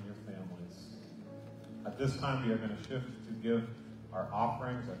for you and your families. At this time, we are going to shift to give our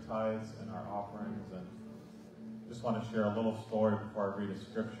offerings, our tithes, and our offerings. And just want to share a little story before I read a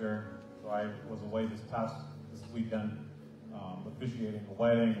scripture. So I was away this weekend officiating a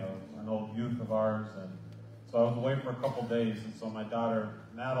wedding of an old youth of ours, and so I was away for a couple days. And so my daughter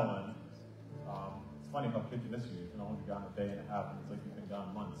Madeline, it's funny how kids miss you. You can only be gone a day and a half, and it's like you've been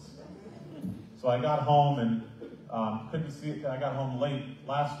gone months. So I got home and couldn't see it. I got home late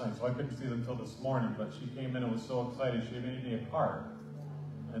last night, so I couldn't see it until this morning. But she came in and was so excited. She made me a card,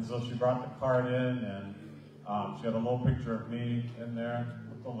 and so she brought the card in, and she had a little picture of me in there.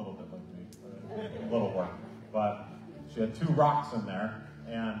 Looked a little bit like me, a little work. But she had 2 rocks in there,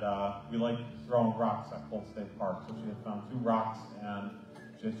 and we like throwing rocks at Colt State Park. So she had found 2 rocks, and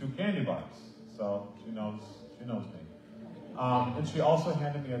she had 2 candy bars. So she knows me. And she also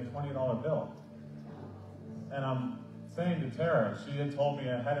handed me a $20 bill. And I'm saying to Tara, she had told me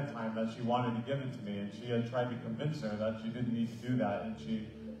ahead of time that she wanted to give it to me, and she had tried to convince her that she didn't need to do that, and she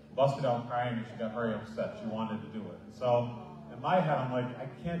busted out crying, and she got very upset. She wanted to do it. So in my head, I'm like, I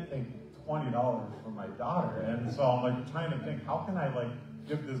can't take $20 for my daughter. And so I'm like trying to think, how can I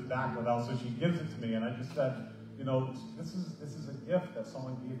give this back without, so she gives it to me. And I just said, this is a gift that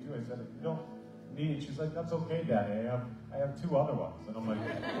someone gave you. I said, you don't need it. She's like, that's okay, Daddy. I have 2 other ones. And I'm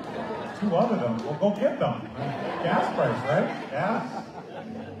like, 2 other them? Well, go get them. Gas price, right? Gas.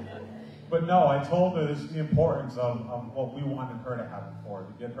 But no, I told her the importance of what we wanted her to have it for,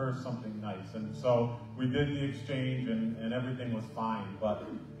 to get her something nice. And so we did the exchange, and everything was fine. But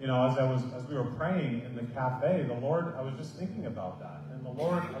as we were praying in the cafe, the Lord, I was just thinking about that. And the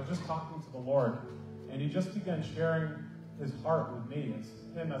Lord, I was just talking to the Lord, and he just began sharing his heart with me. It's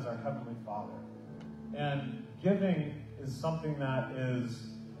him as our Heavenly Father. And giving is something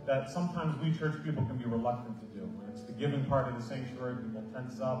that sometimes we church people can be reluctant to do. When it's the giving part of the sanctuary, people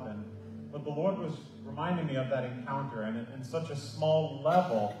tense up. But the Lord was reminding me of that encounter, and in such a small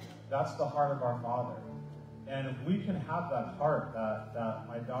level, that's the heart of our Father. And if we can have that heart that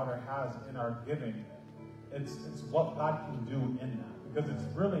my daughter has in our giving, it's what God can do in that. Because it's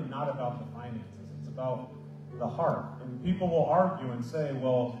really not about the finances. It's about the heart. And people will argue and say,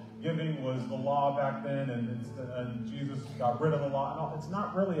 well, giving was the law back then, and Jesus got rid of the law. No, it's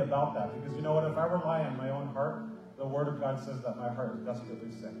not really about that. Because you know what? If I rely on my own heart, the Word of God says that my heart is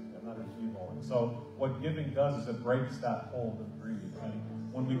desperately sick and not evil. And so what giving does is it breaks that hold of greed.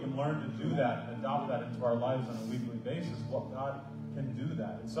 And when we can learn to do that and adopt that into our lives on a weekly basis, what God can do with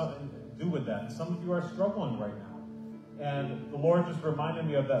that. And some of you are struggling right now. And the Lord just reminded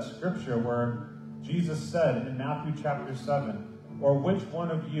me of that scripture where Jesus said in Matthew chapter 7, or which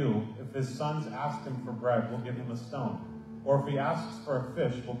one of you, if his sons ask him for bread, will give him a stone? Or if he asks for a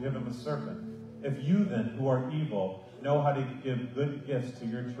fish, will give him a serpent? If you then, who are evil, know how to give good gifts to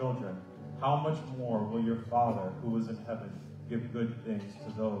your children, how much more will your Father, who is in heaven, give good things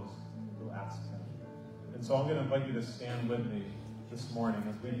to those who ask him? And so I'm going to invite you to stand with me this morning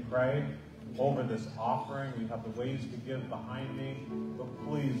as we pray over this offering. We have the ways to give behind me. But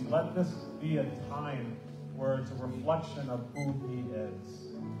please, let this be a time where it's a reflection of who he is.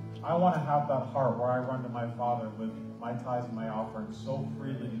 I want to have that heart where I run to my Father with my tithes and my offerings so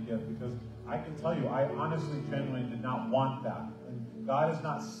freely to give, because I can tell you, I honestly, genuinely did not want that. And God is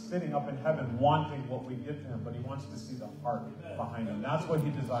not sitting up in heaven wanting what we give to him, but he wants to see the heart behind him. That's what he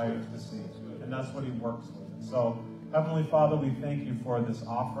desires to see, and that's what he works with. And so, Heavenly Father, we thank you for this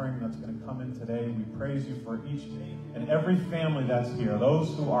offering that's going to come in today. We praise you for each and every family that's here,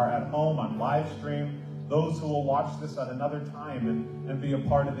 those who are at home on live stream, those who will watch this at another time and be a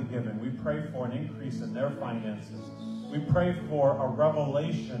part of the giving. We pray for an increase in their finances. We pray for a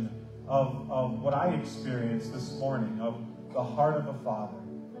revelation of what I experienced this morning, of the heart of a father.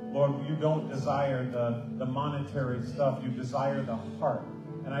 Lord, you don't desire the monetary stuff. You desire the heart.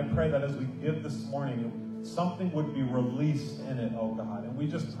 And I pray that as we give this morning, something would be released in it, oh God. And we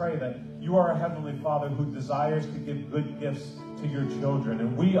just pray that you are a Heavenly Father who desires to give good gifts to your children.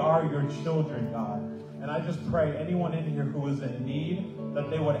 And we are your children, God. And I just pray anyone in here who is in need, that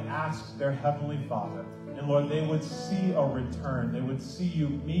they would ask their Heavenly Father. And Lord, they would see a return. They would see you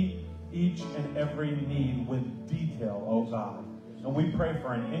meet each and every need with detail, oh God. And we pray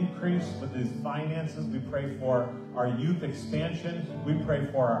for an increase with these finances. We pray for our youth expansion. We pray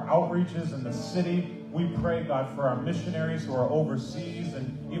for our outreaches in the city. We pray, God, for our missionaries who are overseas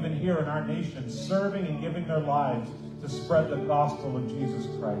and even here in our nation, serving and giving their lives to spread the gospel of Jesus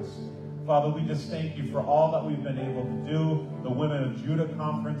Christ. Father, we just thank you for all that we've been able to do, the Women of Judah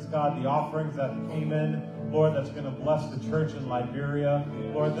Conference, God, the offerings that came in, Lord, that's going to bless the church in Liberia.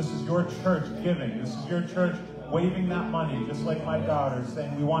 Lord, this is your church giving. This is your church waving that money, just like my daughter,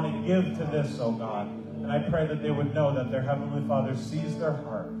 saying, we want to give to this, oh God. And I pray that they would know that their Heavenly Father sees their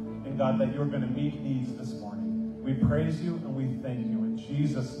heart, and God, that you're going to meet needs this morning. We praise you and we thank you. In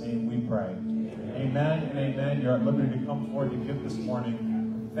Jesus' name we pray. Amen and amen. You're at liberty to come forward to give this morning.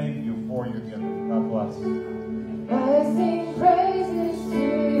 Thank you for your giving. God bless. I sing praises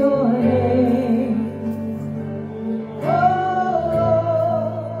to your name. Oh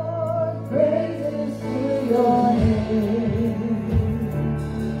Lord, praises to your name.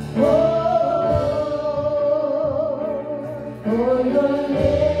 Oh Lord, for your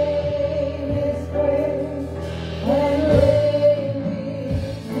name is great and greatly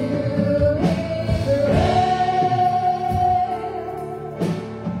to be praised.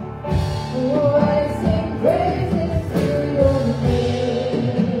 Oh, I sing praises to your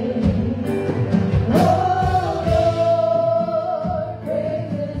name. Oh Lord,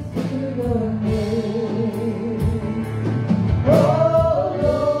 praises to your name. Oh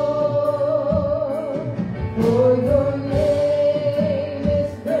Lord, for your name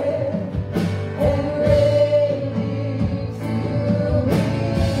is great and greatly to be praised.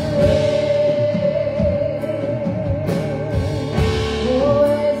 Oh, I sing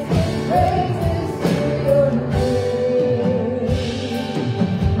praises to your name. Oh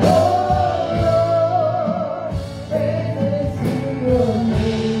Lord, praises to your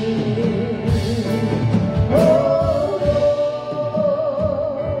name. Oh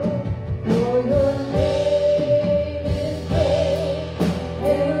Lord, for your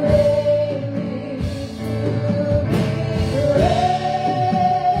name is great and greatly to be praised.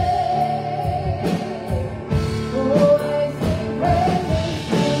 Oh, I sing praises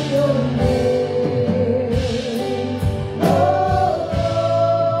to your name.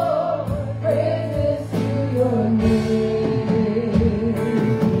 Oh Lord, praises to your name.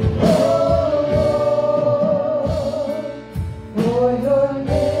 Oh Lord, for your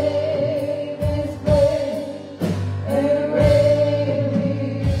name is great and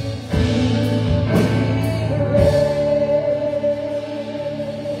greatly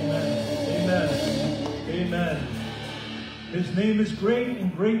Amen. Amen. His name is great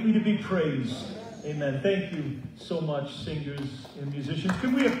and greatly to be praised. Amen. Thank you so much, singers and musicians.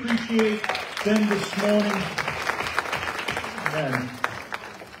 Can we appreciate them this morning? Amen.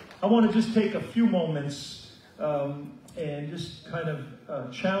 I want to just take a few moments and just kind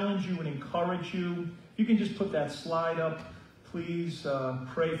of challenge you and encourage you. If you can just put that slide up, please.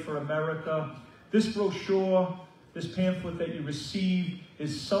 Pray for America. This brochure, this pamphlet that you received,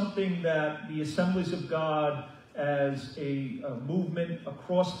 is something that the Assemblies of God, as a movement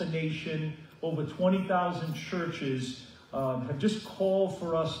across the nation, over 20,000 churches, have just called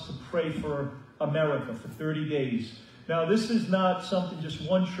for us to pray for America for 30 days. Now, this is not something just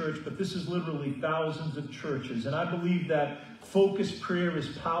one church, but this is literally thousands of churches. And I believe that focused prayer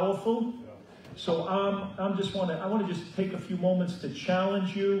is powerful. So I want to just take a few moments to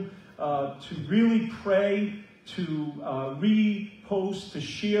challenge you to really pray, to repost, to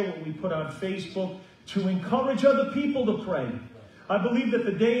share what we put on Facebook, to encourage other people to pray. I believe that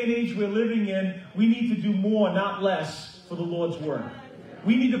the day and age we're living in, we need to do more, not less, for the Lord's work.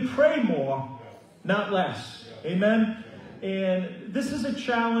 We need to pray more, not less. Amen? And this is a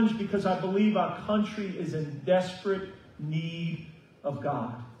challenge because I believe our country is in desperate need of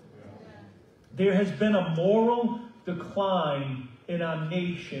God. There has been a moral decline in our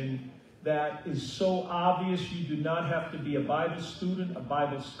nation that is so obvious. You do not have to be a Bible student, a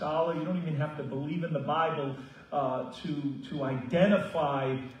Bible scholar. You don't even have to believe in the Bible to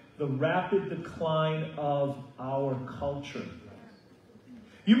identify the rapid decline of our culture.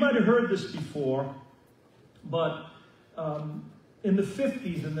 You might have heard this before, but in the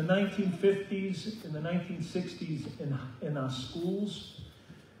 50s, in the 1950s, in the 1960s, in our schools,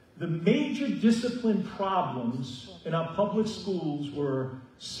 the major discipline problems in our public schools were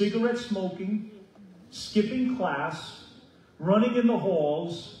cigarette smoking, skipping class, running in the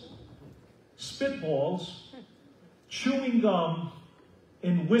halls, spitballs, chewing gum,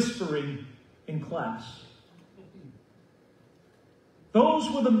 and whispering in class. Those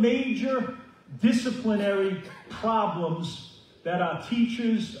were the major disciplinary problems that our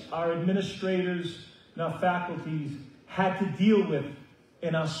teachers, our administrators, and our faculties had to deal with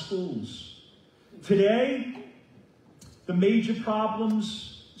in our schools. Today, the major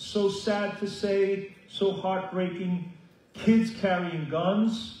problems, so sad to say, so heartbreaking, kids carrying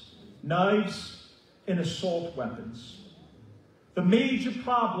guns, knives, and assault weapons. The major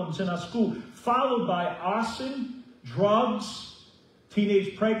problems in our school, followed by arson, drugs,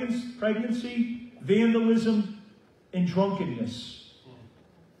 teenage pregnancy, vandalism, and drunkenness.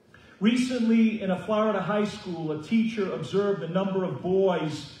 Recently, in a Florida high school, a teacher observed a number of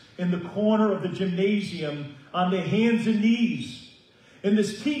boys in the corner of the gymnasium on their hands and knees. And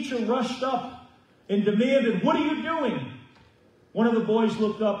this teacher rushed up and demanded, "What are you doing?" One of the boys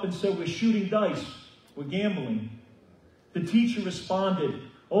looked up and said, "We're shooting dice. We're gambling." The teacher responded,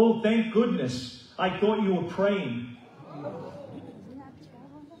 "Oh, thank goodness. I thought you were praying."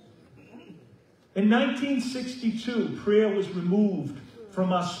 In 1962, prayer was removed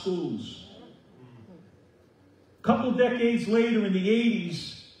from our schools. A couple decades later, in the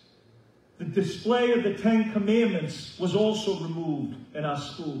 80s, the display of the Ten Commandments was also removed in our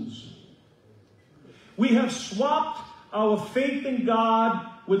schools. We have swapped our faith in God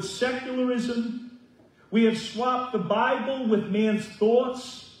with secularism. We have swapped the Bible with man's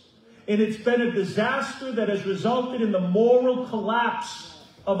thoughts. And it's been a disaster that has resulted in the moral collapse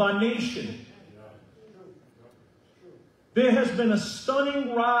of our nation. There has been a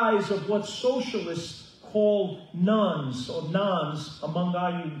stunning rise of what socialists call nuns or nons among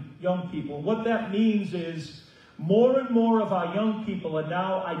our young people. What that means is more and more of our young people are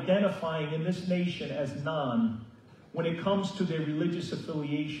now identifying in this nation as non when it comes to their religious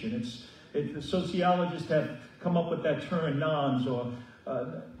affiliation. The sociologists have come up with that term, nons, or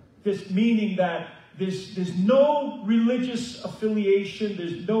this meaning that there's no religious affiliation,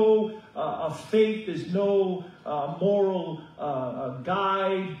 there's no faith, there's no moral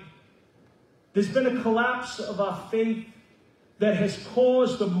guide. There's been a collapse of our faith that has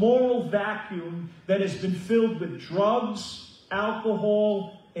caused a moral vacuum that has been filled with drugs,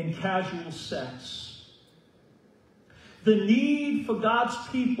 alcohol, and casual sex. The need for God's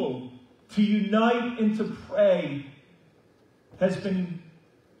people to unite and to pray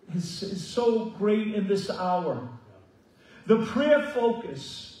is so great in this hour. The prayer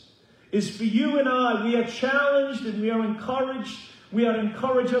focus is for you and I. We are challenged and we are encouraged. We are to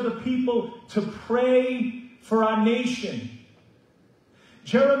encourage other people to pray for our nation.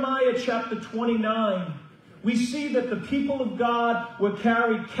 Jeremiah chapter 29, we see that the people of God were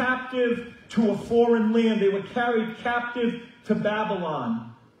carried captive to a foreign land. They were carried captive to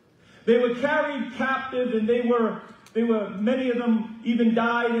Babylon. They were carried captive, and many of them even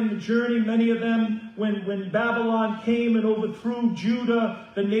died in the journey. Many of them, when Babylon came and overthrew Judah,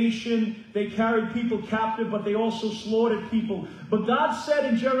 the nation, they carried people captive, but they also slaughtered people. But God said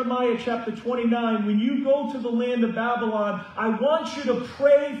in Jeremiah chapter 29, when you go to the land of Babylon, I want you to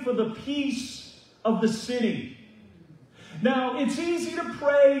pray for the peace of the city. Now, it's easy to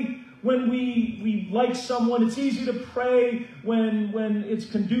pray when we like someone. It's easy to pray when it's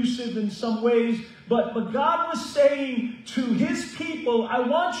conducive in some ways. But God was saying to his people, I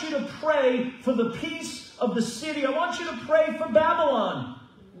want you to pray for the peace of the city. I want you to pray for Babylon.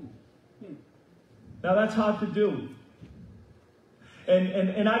 Now that's hard to do.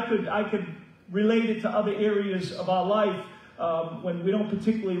 And I could relate it to other areas of our life. When we don't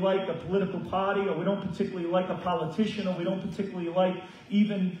particularly like a political party, or we don't particularly like a politician, or we don't particularly like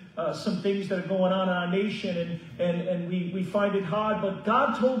even some things that are going on in our nation, and we find it hard. But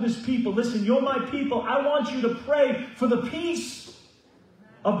God told his people, listen, you're my people. I want you to pray for the peace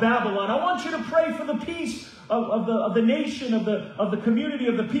of Babylon. I want you to pray for the peace of the nation, of the community,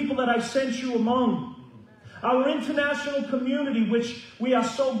 of the people that I sent you among. Our international community, which we are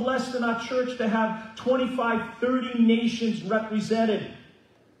so blessed in our church to have 25, 30 nations represented.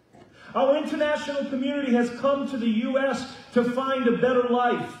 Our international community has come to the U.S. to find a better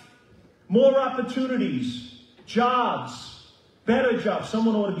life, more opportunities, jobs, better jobs.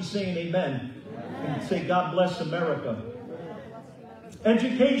 Someone ought to be saying amen. And say, God bless America.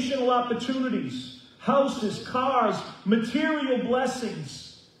 Educational opportunities, houses, cars, material blessings.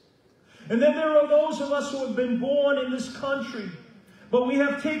 And then there are those of us who have been born in this country, but we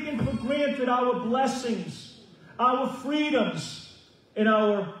have taken for granted our blessings, our freedoms, and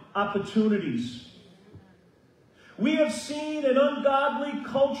our opportunities. We have seen an ungodly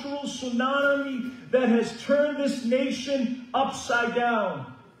cultural tsunami that has turned this nation upside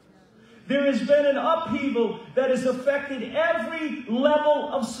down. There has been an upheaval that has affected every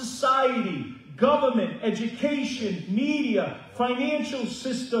level of society, government, education, media, financial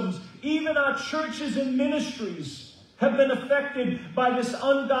systems, even our churches and ministries have been affected by this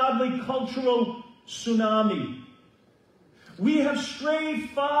ungodly cultural tsunami. We have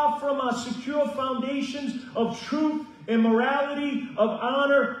strayed far from our secure foundations of truth and morality, of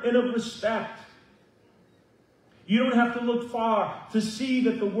honor and of respect. You don't have to look far to see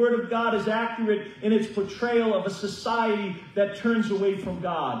that the Word of God is accurate in its portrayal of a society that turns away from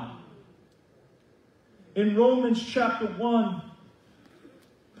God. In Romans chapter 1,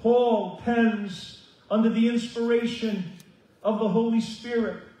 Paul pens under the inspiration of the Holy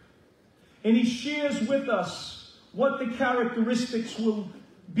Spirit, and he shares with us what the characteristics will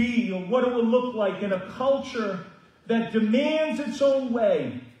be, or what it will look like in a culture that demands its own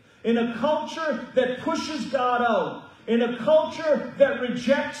way, in a culture that pushes God out, in a culture that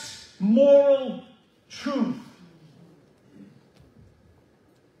rejects moral truth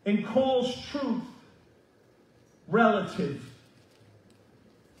and calls truth relative.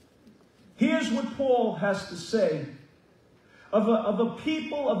 Here's what Paul has to say of a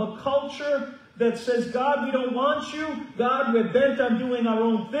people, of a culture that says, God, we don't want you. God, we're bent on doing our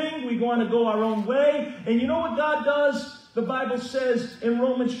own thing. We want to go our own way. And you know what God does? The Bible says in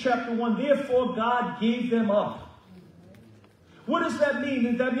Romans chapter 1, therefore God gave them up. What does that mean?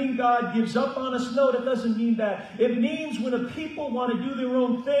 Does that mean God gives up on us? No, that doesn't mean that. It means when a people want to do their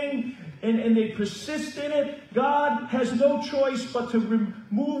own thing and they persist in it, God has no choice but to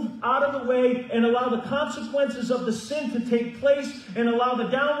move out of the way and allow the consequences of the sin to take place and allow the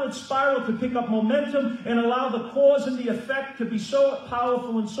downward spiral to pick up momentum and allow the cause and the effect to be so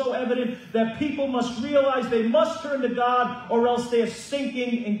powerful and so evident that people must realize they must turn to God or else they're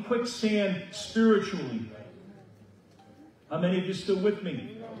sinking in quicksand spiritually. How many of you still with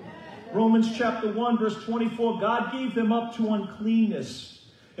me? Romans chapter 1, verse 24, God gave them up to uncleanness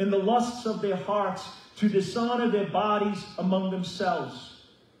in the lusts of their hearts to dishonor their bodies among themselves.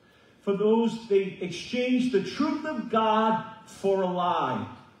 For those, they exchanged the truth of God for a lie.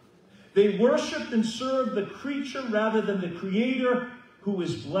 They worshiped and served the creature rather than the Creator, who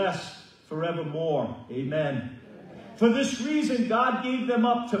is blessed forevermore. Amen. For this reason, God gave them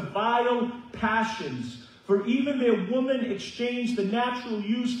up to vile passions. For even their women exchanged the natural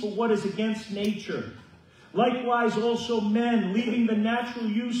use for what is against nature. Likewise also men, leaving the natural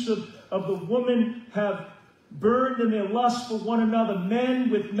use of the woman, have burned in their lust for one another. Men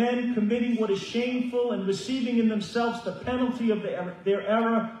with men committing what is shameful and receiving in themselves the penalty of their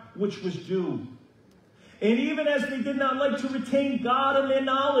error which was due. And even as they did not like to retain God in their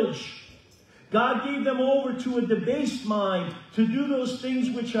knowledge, God gave them over to a debased mind to do those things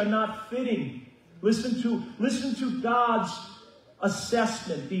which are not fitting. Listen to God's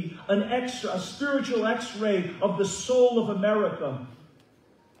assessment, a spiritual x-ray of the soul of America.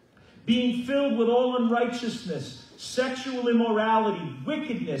 Being filled with all unrighteousness, sexual immorality,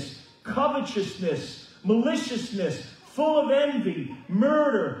 wickedness, covetousness, maliciousness, full of envy,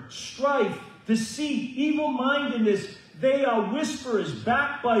 murder, strife, deceit, evil-mindedness. They are whisperers,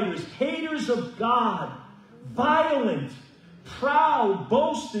 backbiters, haters of God, violent, proud,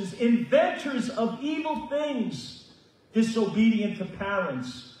 boasters, inventors of evil things, disobedient to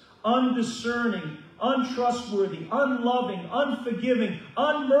parents, undiscerning, untrustworthy, unloving, unforgiving,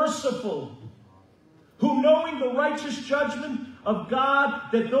 unmerciful, who knowing the righteous judgment of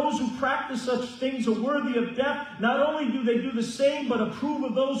God, that those who practice such things are worthy of death, not only do they do the same, but approve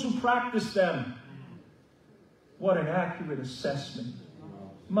of those who practice them. What an accurate assessment.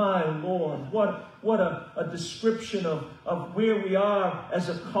 My Lord, what a description of where we are as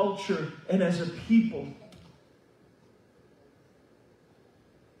a culture and as a people.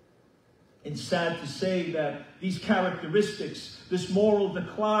 It's sad to say that these characteristics, this moral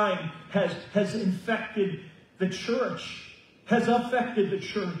decline, has infected the church, has affected the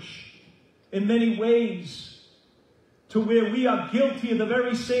church in many ways, to where we are guilty of the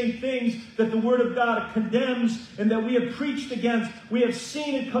very same things that the Word of God condemns and that we have preached against. We have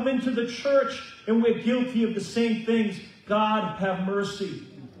seen it come into the church, and we're guilty of the same things. God have mercy.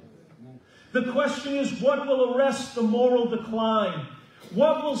 The question is, what will arrest the moral decline?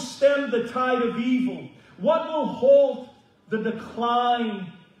 What will stem the tide of evil? What will halt the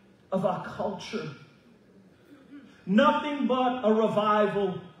decline of our culture? Nothing but a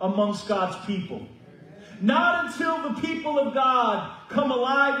revival amongst God's people. Not until the people of God come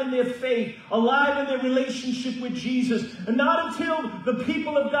alive in their faith, alive in their relationship with Jesus, and not until the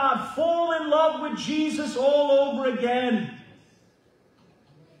people of God fall in love with Jesus all over again.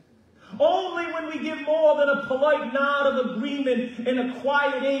 Only when we give more than a polite nod of agreement and a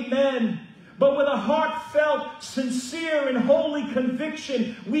quiet amen, but with a heartfelt, sincere, and holy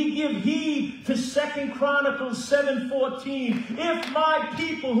conviction, we give heed to 2 Chronicles 7:14. If my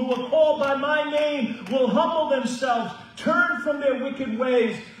people who are called by my name will humble themselves, turn from their wicked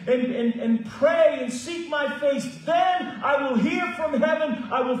ways, and pray and seek my face, then I will hear from heaven,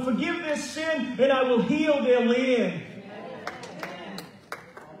 I will forgive their sin, and I will heal their land.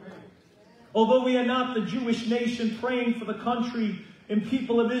 Although we are not the Jewish nation praying for the country and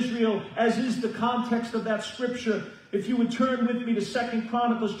people of Israel, as is the context of that scripture, if you would turn with me to 2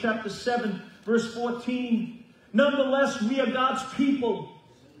 Chronicles chapter 7, verse 14. Nonetheless, we are God's people.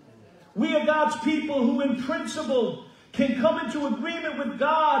 We are God's people who in principle can come into agreement with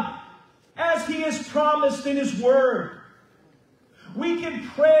God as He has promised in His Word. We can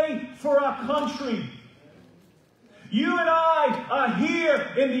pray for our country. You and I are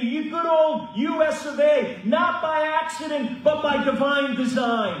here in the good old U.S. of A., not by accident, but by divine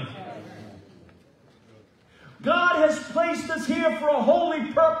design. God has placed us here for a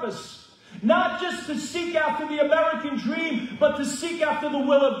holy purpose, not just to seek after the American dream, but to seek after the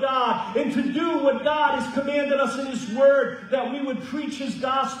will of God and to do what God has commanded us in His Word, that we would preach His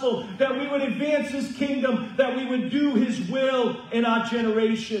gospel, that we would advance His kingdom, that we would do His will in our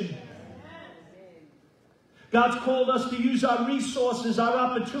generation. God's called us to use our resources, our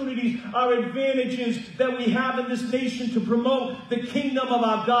opportunities, our advantages that we have in this nation to promote the kingdom of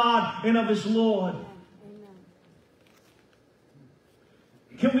our God and of His Lord.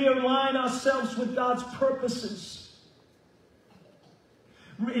 Can we align ourselves with God's purposes?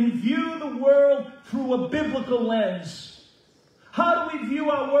 And view the world through a biblical lens. How do we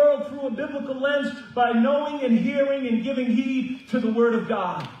view our world through a biblical lens? By knowing and hearing and giving heed to the Word of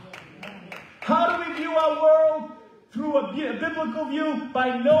God. How do we view our world through a biblical view?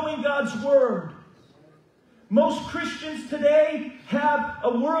 By knowing God's Word. Most Christians today have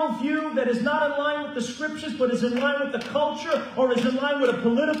a worldview that is not in line with the Scriptures, but is in line with the culture, or is in line with a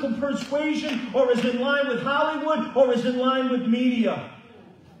political persuasion, or is in line with Hollywood, or is in line with media.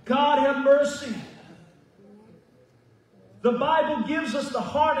 God have mercy. The Bible gives us the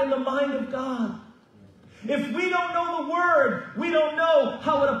heart and the mind of God. If we don't know the Word, we don't know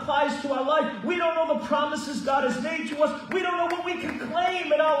how it applies to our life. We don't know the promises God has made to us. We don't know what we can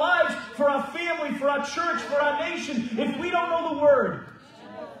claim in our lives for our family, for our church, for our nation, if we don't know the Word.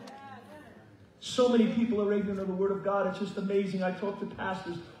 So many people are ignorant of the Word of God. It's just amazing. I talk to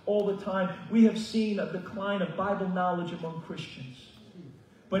pastors all the time. We have seen a decline of Bible knowledge among Christians.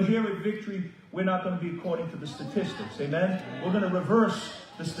 But here at Victory, we're not going to be according to the statistics. Amen? We're going to reverse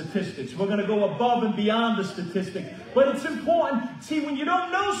the statistics. We're going to go above and beyond the statistic. But it's important. See, when you don't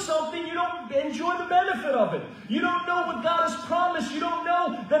know something, you don't enjoy the benefit of it. You don't know what God has promised. You don't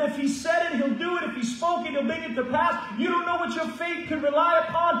know that if He said it, He'll do it. If He spoke it, He'll bring it to pass. You don't know what your faith can rely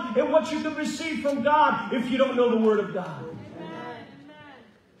upon and what you can receive from God if you don't know the Word of God.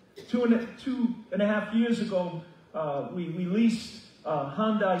 2.5 years ago, we leased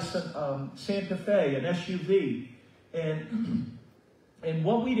Hyundai Santa Fe, an SUV. And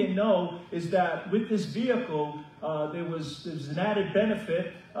what we didn't know is that with this vehicle, there was an added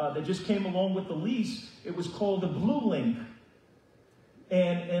benefit that just came along with the lease. It was called the Blue Link.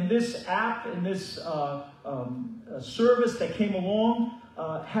 And this app and this service that came along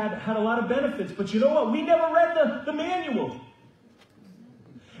had a lot of benefits. But you know what? We never read the manual.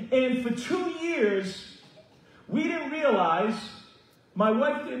 And for 2 years, we didn't realize, my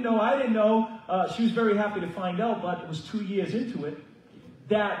wife didn't know, I didn't know, she was very happy to find out, but it was 2 years into it,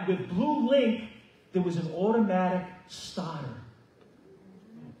 that with Blue Link, there was an automatic starter.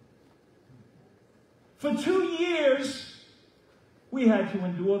 For 2 years, we had to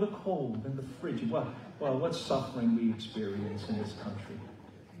endure the cold and the frigid. Well, what suffering we experience in this country.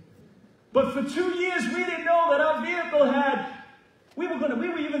 But for 2 years, we didn't know that our vehicle had, we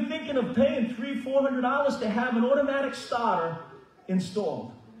were even thinking of paying $300-400 to have an automatic starter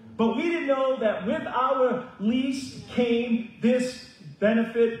installed. But we didn't know that with our lease came this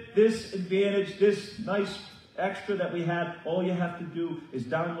benefit, this advantage, this nice extra that we had. All you have to do is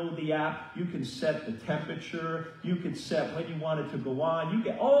download the app. You can set the temperature. You can set when you want it to go on. You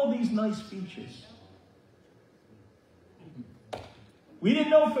get all these nice features. We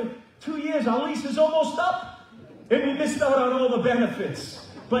didn't know for 2 years our lease is almost up, and we missed out on all the benefits.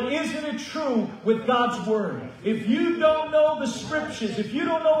 But isn't it true with God's word? If you don't know the scriptures, if you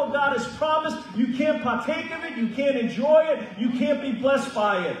don't know what God has promised, you can't partake of it, you can't enjoy it, you can't be blessed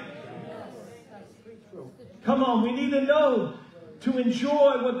by it. Come on, we need to know to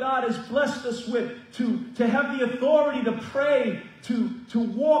enjoy what God has blessed us with, to have the authority to pray, to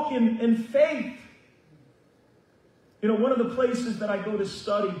walk in faith. You know, one of the places that I go to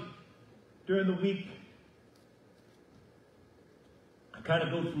study during the week, I kind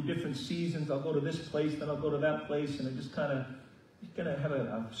of go through different seasons. I'll go to this place, then I'll go to that place, and I just kind of have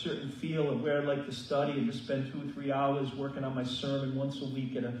a certain feel of where I like to study and just spend 2 or 3 hours working on my sermon once a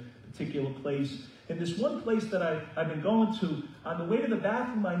week at a particular place. And this one place that I've been going to, on the way to the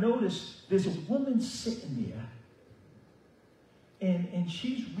bathroom, I noticed there's a woman sitting there, and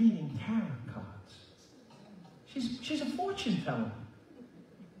she's reading tarot cards. She's a fortune teller.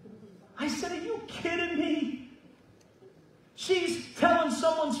 I said, are you kidding me? She's telling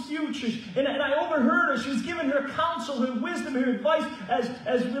someone's future. And I overheard her. She was giving her counsel, her wisdom, her advice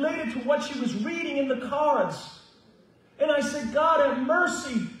as related to what she was reading in the cards. And I said, God, have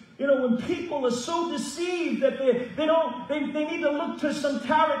mercy. You know, when people are so deceived that they need to look to some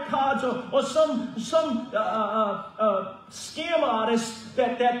tarot cards or some scam artist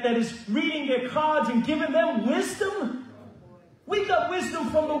that is reading their cards and giving them wisdom. We got wisdom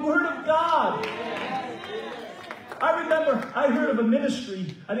from the Word of God. I remember I heard of a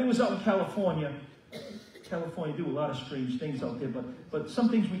ministry, I think it was out in California. California do a lot of strange things out there, but some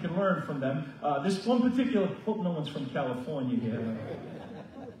things we can learn from them. This one particular, hope no one's from California here.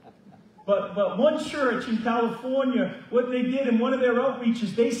 But one church in California, what they did in one of their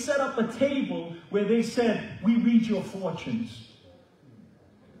outreaches, they set up a table where they said, we read your fortunes.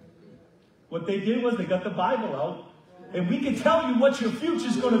 What they did was they got the Bible out, and we can tell you what your future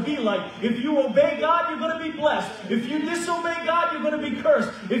is going to be like. If you obey God, you're going to be blessed. If you disobey God, you're going to be cursed.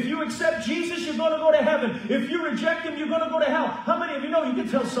 If you accept Jesus, you're going to go to heaven. If you reject him, you're going to go to hell. How many of you know you can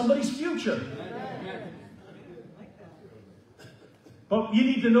tell somebody's future? But you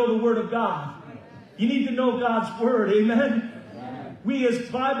need to know the Word of God. You need to know God's Word. Amen? We as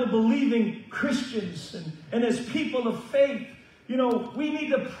Bible-believing Christians and as people of faith, you know, we need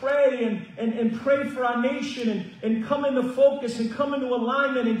to pray and pray for our nation and come into focus and come into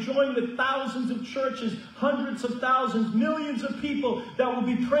alignment and join with thousands of churches, hundreds of thousands, millions of people that will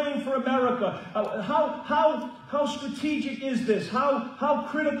be praying for America. How strategic is this? How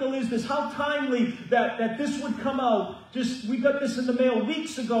critical is this? How timely that this would come out? We got this in the mail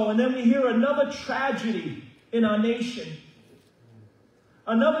weeks ago, and then we hear another tragedy in our nation.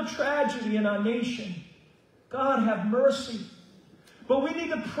 Another tragedy in our nation. God have mercy. But we need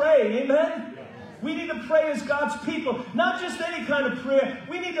to pray, amen? We need to pray as God's people. Not just any kind of prayer.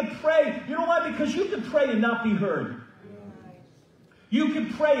 We need to pray. You know why? Because you can pray and not be heard. You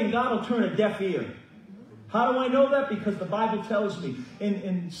can pray and God will turn a deaf ear. How do I know that? Because the Bible tells me.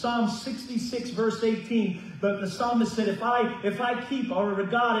 In Psalm 66, verse 18, the psalmist said, if I keep or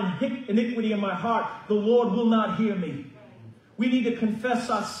regard iniquity in my heart, the Lord will not hear me. We need to confess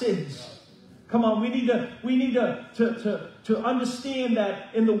our sins. Come on, we need to understand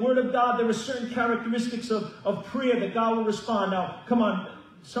that in the Word of God there are certain characteristics of prayer that God will respond. Now, come on,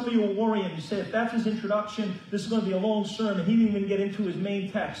 some of you are worrying. You say, if that's his introduction, this is going to be a long sermon. He didn't even get into his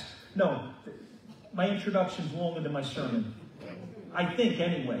main text. No, my introduction is longer than my sermon. I think,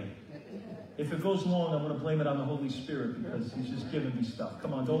 anyway. If it goes long, I'm going to blame it on the Holy Spirit because he's just giving me stuff.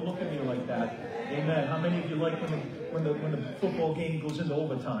 Come on, don't look at me like that. Amen. How many of you like when the football game goes into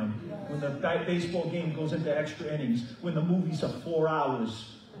overtime? When the baseball game goes into extra innings? When the movies are 4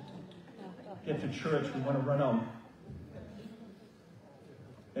 hours? Get to church, we want to run out.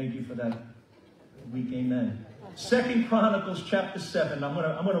 Thank you for that week. Amen. 2 Chronicles chapter 7. I'm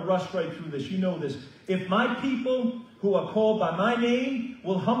going to rush right through this. You know this. If my people who are called by my name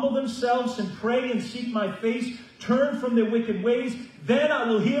will humble themselves and pray and seek my face, turn from their wicked ways, then I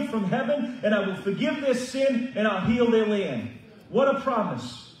will hear from heaven and I will forgive their sin and I'll heal their land. What a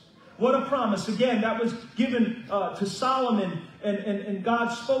promise. What a promise. Again, that was given to Solomon, and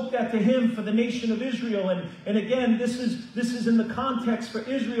God spoke that to him for the nation of Israel. And again, this is in the context for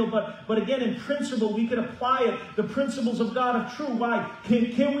Israel, but again, in principle, we can apply it. The principles of God are true. Why?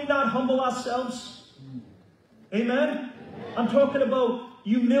 Can we not humble ourselves? Amen? I'm talking about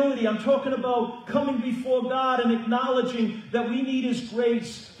humility. I'm talking about coming before God and acknowledging that we need his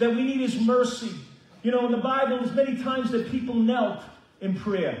grace, that we need his mercy. You know, in the Bible, there's many times that people knelt in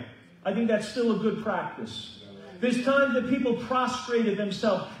prayer. I think that's still a good practice. There's times that people prostrated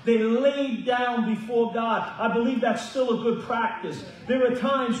themselves. They laid down before God. I believe that's still a good practice. There are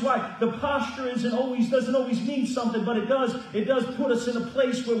times, right, the posture doesn't always mean something, but it does put us in a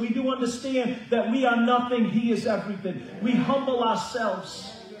place where we do understand that we are nothing, He is everything. We humble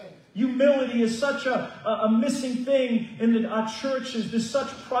ourselves. Humility is such a missing thing in our churches. There's such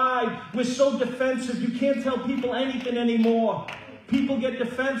pride. We're so defensive. You can't tell people anything anymore. People get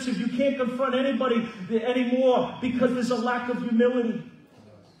defensive. You can't confront anybody anymore because there's a lack of humility.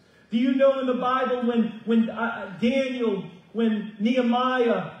 Do you know in the Bible when Daniel, when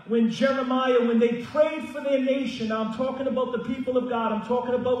Nehemiah, when Jeremiah, when they prayed for their nation, now I'm talking about the people of God, I'm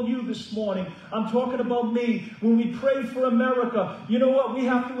talking about you this morning, I'm talking about me, when we pray for America, you know what? We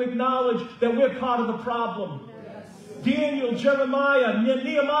have to acknowledge that we're part of the problem. Daniel, Jeremiah,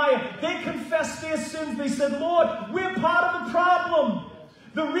 Nehemiah, they confessed their sins. They said, Lord, we're part of the problem.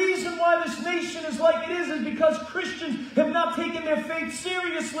 The reason why this nation is like it is because Christians have not taken their faith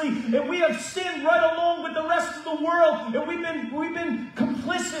seriously, and we have sinned right along with the rest of the world, and we've been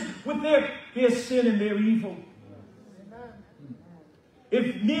complicit with their sin and their evil.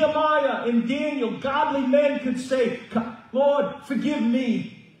 If Nehemiah and Daniel, godly men, could say, Lord, forgive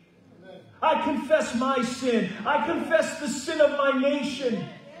me. I confess my sin. I confess the sin of my nation.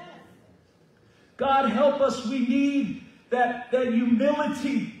 God, help us. We need that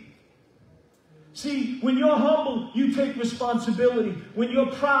humility. See, when you're humble, you take responsibility. When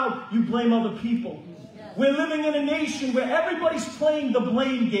you're proud, you blame other people. We're living in a nation where everybody's playing the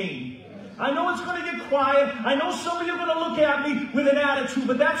blame game. I know it's going to get quiet. I know some of you are going to look at me with an attitude,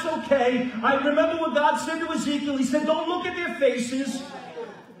 but that's okay. I remember what God said to Ezekiel. He said, don't look at their faces.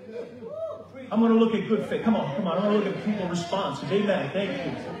 I'm going to look at good faith. Come on. I'm going to look at people's responses. Amen. Thank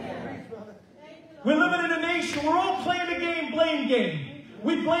you. We're living in a nation. We're all playing the blame game.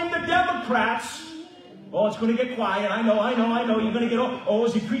 We blame the Democrats. Oh, it's going to get quiet. I know. You're going to get, oh,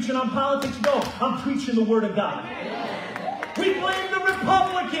 is he preaching on politics? No, I'm preaching the Word of God. We blame the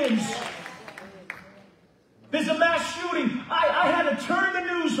Republicans. There's a mass shooting. I had to turn the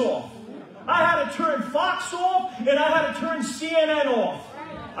news off. I had to turn Fox off, and I had to turn CNN off.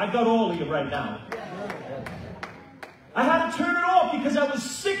 I got all of you right now. I had to turn it off because I was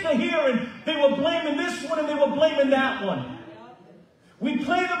sick of hearing they were blaming this one and they were blaming that one. We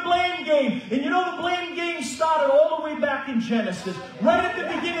play the blame game. And you know the blame game started all the way back in Genesis. Right at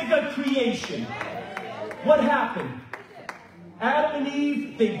the beginning of creation. What happened? Adam and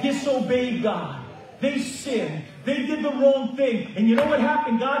Eve, they disobeyed God. They sinned. They did the wrong thing. And you know what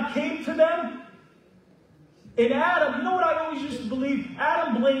happened? God came to them. And Adam, you know what I always used to believe?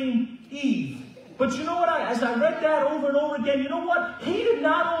 Adam blamed Eve. But you know what? As I read that over and over again, you know what? He did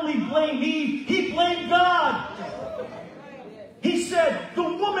not only blame Eve, he blamed God. He said, the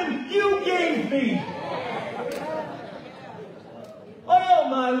woman you gave me. Oh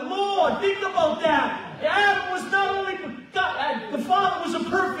my Lord, think about that. Adam was not only, God, the Father was a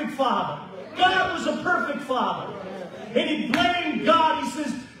perfect Father. God was a perfect Father. And he blamed God. He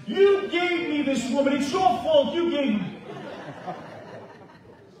says, you gave me this woman. It's your fault. You gave me.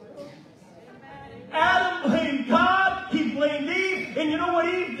 Adam blamed God. He blamed Eve. And you know what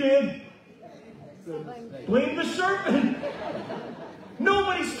Eve did? Blamed the serpent.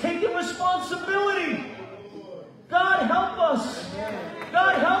 Nobody's taking responsibility. God help us.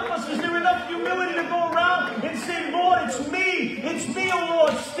 God help us. Is there enough humility to go around and say, Lord, it's me. It's me, oh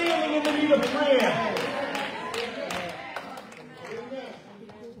Lord, standing in the need of prayer.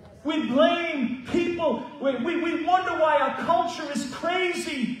 We blame people. We wonder why our culture is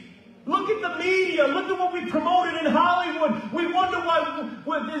crazy. Look at the media. Look at what we promoted in Hollywood. We wonder why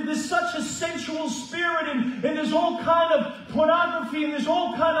there's such a sensual spirit, and there's all kind of pornography, and there's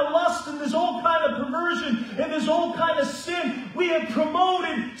all kind of lust, and there's all kind of perversion, and there's all kind of sin. We have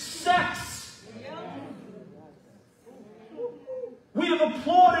promoted sex. We have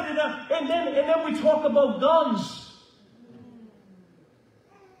applauded it, and then we talk about guns.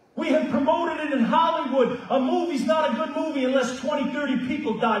 We have promoted it in Hollywood. A movie's not a good movie unless 20, 30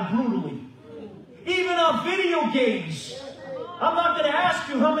 people die brutally. Even our video games. I'm not going to ask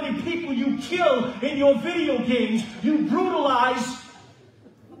you how many people you kill in your video games. You brutalize.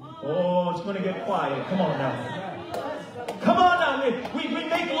 Oh, it's going to get quiet. Come on now. Come on now. We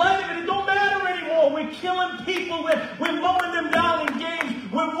make light of it. It don't matter anymore. We're killing people. We're mowing them down in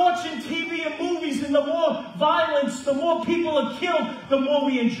games. We're watching TV and movies, and the more violence, the more people are killed, the more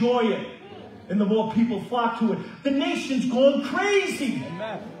we enjoy it. And the more people flock to it. The nation's gone crazy.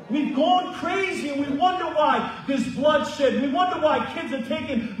 Amen. We've gone crazy, and we wonder why there's bloodshed. We wonder why kids are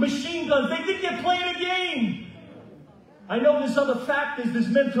taking machine guns. They think they're playing a game. I know there's other factors, there's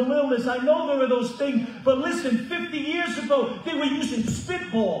mental illness. I know there are those things. But listen, 50 years ago, they were using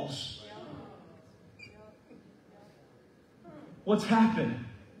spitballs. What's happened?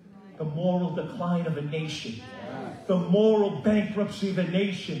 The moral decline of a nation. The moral bankruptcy of a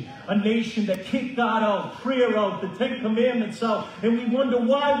nation that kicked God out, prayer out, the 10 Commandments out, and we wonder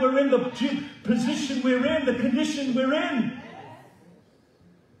why we're in the position we're in, the condition we're in.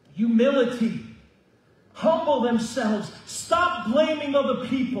 Humility. Humble themselves. Stop blaming other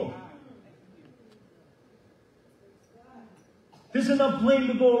people. There's enough blame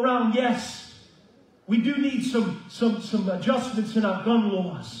to go around, yes. We do need some adjustments in our gun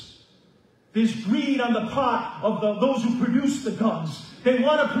laws. There's greed on the part of those who produce the guns. They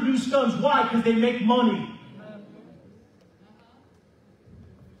want to produce guns. Why? Because they make money.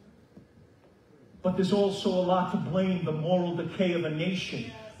 But there's also a lot to blame, the moral decay of a nation.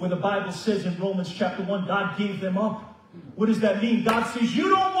 Where the Bible says in Romans chapter 1, God gave them up. What does that mean? God says, you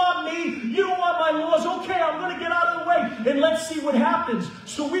don't want me. You don't want my laws. Okay, I'm going to get out of the way. And let's see what happens.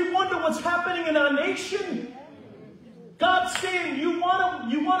 So we wonder what's happening in our nation. God's saying, you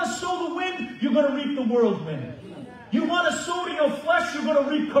want to sow the wind, you're going to reap the whirlwind. You want to sow to your flesh, you're going to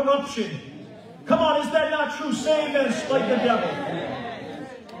reap corruption. Come on, is that not true? Say amen, like the devil.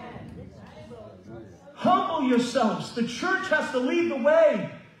 Humble yourselves. The church has to lead the way.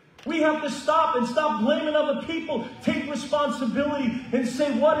 We have to stop blaming other people. Take responsibility and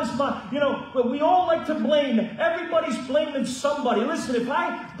say, what is my, but we all like to blame. Everybody's blaming somebody. Listen, if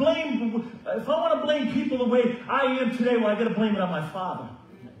I want to blame people the way I am today, well, I got to blame it on my father.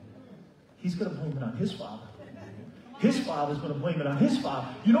 He's going to blame it on his father. His father's going to blame it on his father.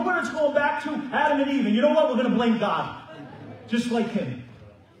 You know where it's going back to? Adam and Eve. And you know what? We're going to blame God. Just like him.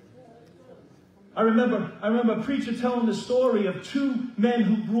 I remember a preacher telling the story of two men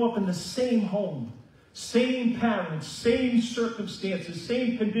who grew up in the same home, same parents, same circumstances,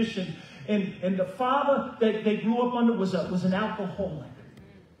 same conditions, and the father that they grew up under was an alcoholic.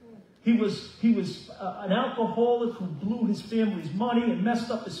 He was an alcoholic who blew his family's money and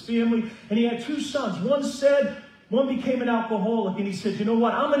messed up his family, and he had two sons. One became an alcoholic, and he said, you know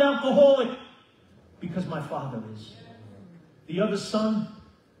what? I'm an alcoholic because my father is. The other son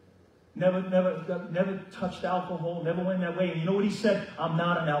never touched alcohol, never went that way. And you know what he said? I'm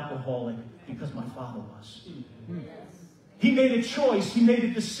not an alcoholic because my father was. He made a choice. He made a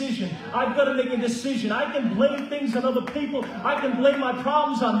decision. I've got to make a decision. I can blame things on other people. I can blame my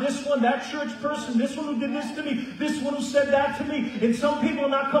problems on this one, that church person, this one who did this to me, this one who said that to me. And some people are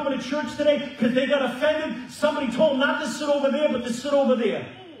not coming to church today because they got offended. Somebody told them not to sit over there, but to sit over there.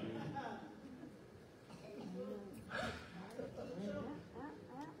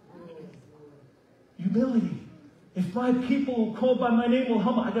 Humility. If my people who call by my name will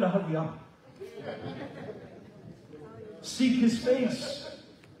humble, I got to hurry up. Seek his face.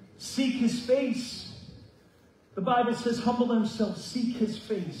 Seek his face. The Bible says, humble themselves, seek his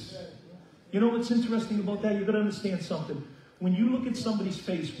face. You know what's interesting about that? You've got to understand something. When you look at somebody's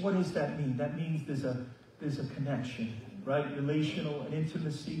face, what does that mean? That means there's a connection, right? Relational and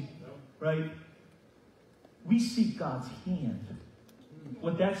intimacy, right? We seek God's hand.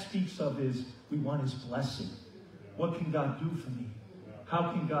 What that speaks of is we want his blessing. What can God do for me?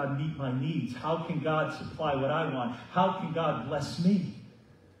 How can God meet my needs? How can God supply what I want? How can God bless me?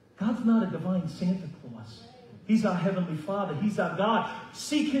 God's not a divine Santa Claus. He's our Heavenly Father. He's our God.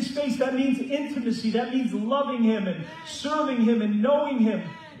 Seek his face. That means intimacy. That means loving him and serving him and knowing him.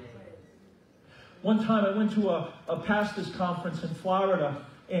 One time I went to a pastor's conference in Florida,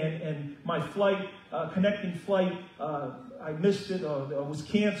 and my flight, connecting flight, I missed it or was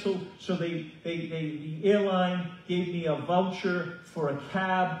canceled. So the airline gave me a voucher for a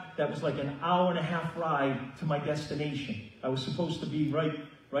cab that was like an hour-and-a-half ride to my destination. I was supposed to be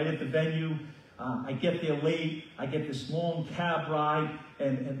right at the venue. I get there late. I get this long cab ride,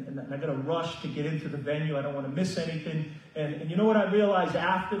 and I got to rush to get into the venue. I don't want to miss anything. And you know what I realized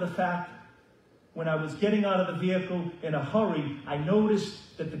after the fact? When I was getting out of the vehicle in a hurry, I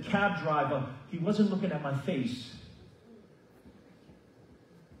noticed that the cab driver, he wasn't looking at my face.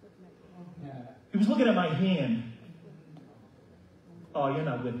 He was looking at my hand. Oh, you're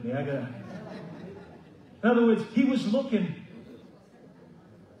not with me. In other words, he was looking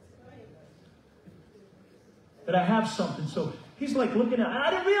that I have something. So he's like looking at, I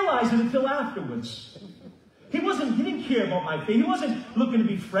didn't realize it until afterwards. He didn't care about my faith. He wasn't looking to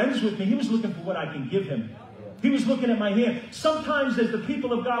be friends with me. He was looking for what I can give him. He was looking at my hand. Sometimes as the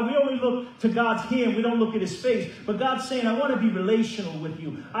people of God, we only look to God's hand. We don't look at his face. But God's saying, I want to be relational with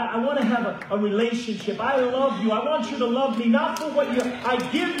you. I want to have a relationship. I love you. I want you to love me, not for what I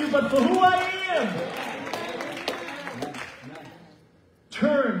give you, but for who I am.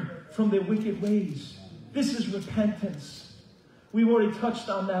 from their wicked ways. This is repentance. We've already touched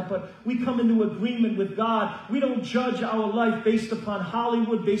on that, but we come into agreement with God. We don't judge our life based upon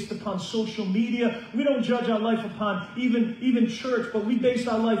Hollywood, based upon social media. We don't judge our life upon even church, but we base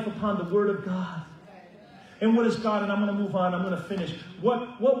our life upon the Word of God. And what is God? And I'm going to move on. I'm going to finish.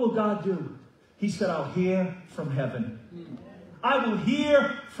 What will God do? He said, I'll hear from heaven. I will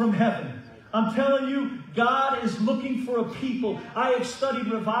hear from heaven. I'm telling you, God is looking for a people. I have studied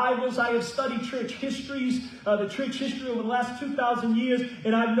revivals. I have studied church histories, the church history over the last 2,000 years.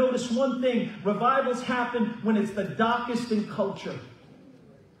 And I've noticed one thing. Revivals happen when it's the darkest in culture.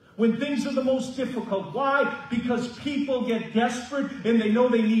 When things are the most difficult. Why? Because people get desperate and they know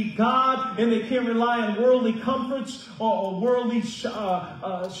they need God and they can't rely on worldly comforts or worldly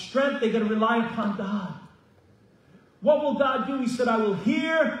strength. They got to rely upon God. What will God do? He said, I will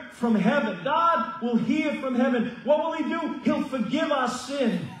hear from heaven. God will hear from heaven. What will He do? He'll forgive our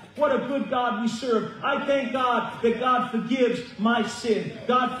sin. What a good God we serve. I thank God that God forgives my sin.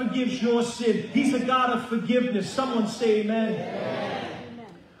 God forgives your sin. He's a God of forgiveness. Someone say amen. Amen.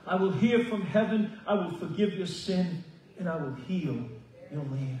 I will hear from heaven. I will forgive your sin. And I will heal your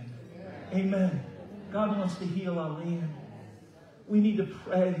land. Amen. God wants to heal our land. We need to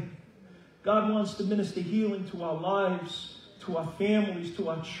pray. God wants to minister healing to our lives, to our families, to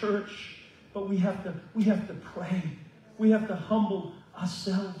our church. But we have to pray. We have to humble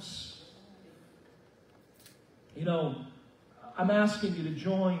ourselves. You know, I'm asking you to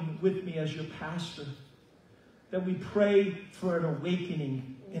join with me as your pastor, that we pray for an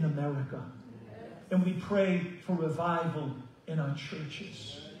awakening in America. And we pray for revival in our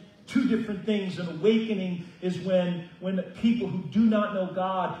churches. Two different things. An awakening is when people who do not know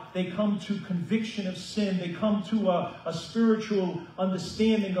God, they come to conviction of sin. They come to a spiritual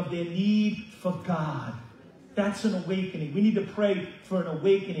understanding of their need for God. That's an awakening. We need to pray for an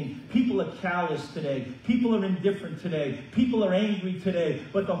awakening. People are callous today. People are indifferent today. People are angry today.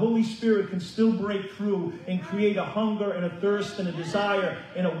 But the Holy Spirit can still break through and create a hunger and a thirst and a desire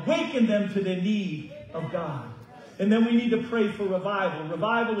and awaken them to their need of God. And then we need to pray for revival.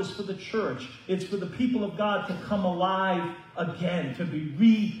 Revival is for the church. It's for the people of God to come alive again, to be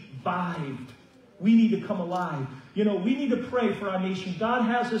revived. We need to come alive. You know, we need to pray for our nation. God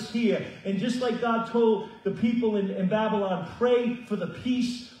has us here. And just like God told the people in Babylon, pray for the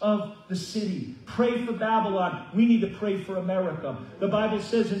peace of the city. Pray for Babylon. We need to pray for America. The Bible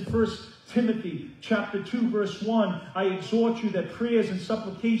says in 1 Timothy chapter 2 verse 1, I exhort you that prayers and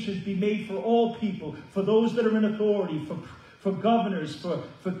supplications be made for all people, for those that are in authority, for governors,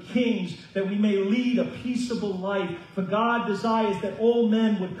 for kings, that we may lead a peaceable life. For God desires that all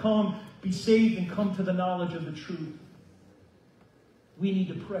men would be saved and come to the knowledge of the truth. We need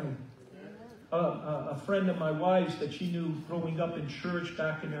to pray. A friend of my wife's that she knew growing up in church,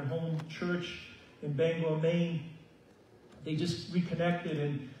 back in their home church in Bangor, Maine, they just reconnected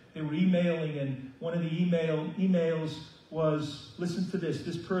and they were emailing, and one of the emails was, listen to this.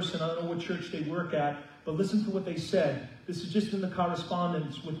 This person, I don't know what church they work at, but listen to what they said. This is just in the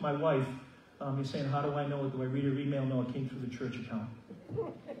correspondence with my wife. You're saying, how do I know it? Do I read her email? No, it came through the church account.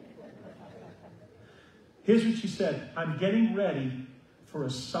 Here's what she said. I'm getting ready for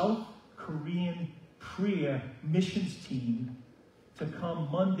a South Korean prayer missions team to come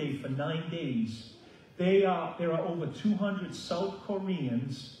Monday for 9 days. There are over 200 South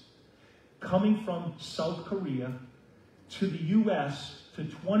Koreans coming from South Korea to the U.S., to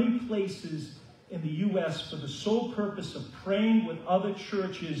 20 places in the U.S. for the sole purpose of praying with other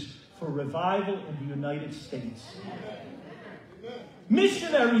churches for revival in the United States.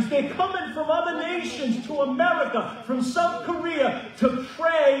 Missionaries, they're coming from other nations to America, from South Korea, to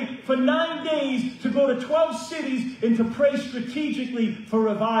pray for 9 days, to go to 12 cities, and to pray strategically for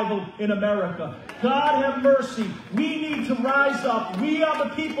revival in America. God have mercy. We need to rise up. We are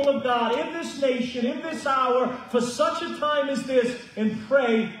the people of God in this nation, in this hour, for such a time as this, and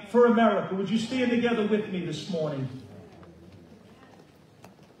pray for America. Would you stand together with me this morning?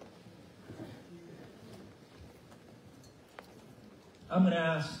 I'm going to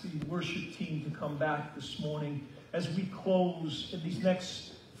ask the worship team to come back this morning as we close in these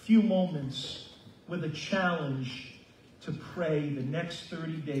next few moments with a challenge to pray the next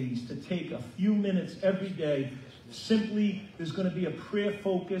 30 days, to take a few minutes every day. Simply, there's going to be a prayer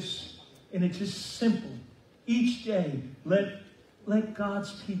focus, and it's just simple. Each day, let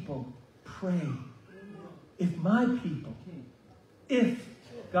God's people pray. If my people, if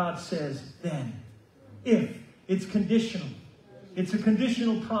God says then, if, it's conditional. It's a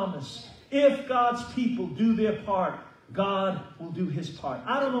conditional promise. If God's people do their part, God will do his part.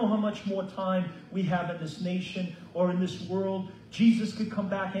 I don't know how much more time we have in this nation or in this world. Jesus could come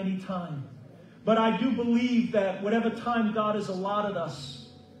back anytime. But I do believe that whatever time God has allotted us,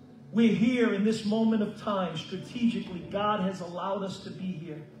 we're here in this moment of time. Strategically, God has allowed us to be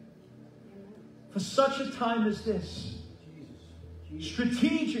here for such a time as this.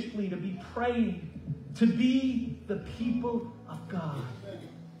 Strategically, to be praying, to be the people of God,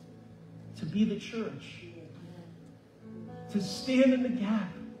 to be the church, to stand in the gap.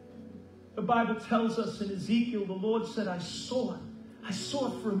 The Bible tells us in Ezekiel, the Lord said, I sought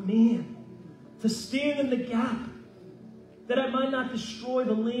for a man to stand in the gap, that I might not destroy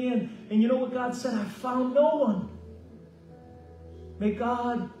the land. And you know what God said? I found no one. May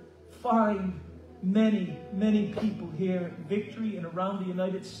God find many, many people here in Victory and around the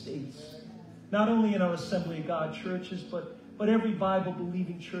United States. Not only in our Assembly of God churches, but every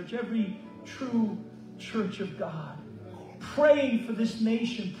Bible-believing church, every true church of God. Praying for this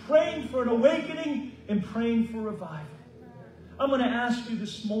nation, praying for an awakening, and praying for revival. I'm going to ask you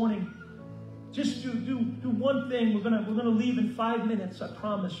this morning, just do one thing. We're gonna leave in 5 minutes, I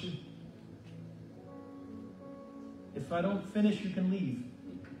promise you. If I don't finish, you can leave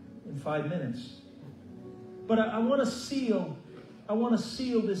in 5 minutes. But I want to seal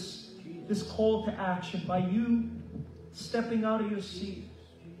this call to action by you stepping out of your seat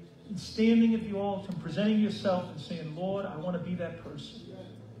and standing at the altar and presenting yourself and saying, Lord, I want to be that person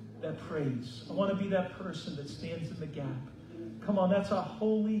that prays. I want to be that person that stands in the gap. Come on, that's our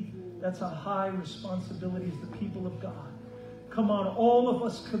high responsibility as the people of God. Come on, all of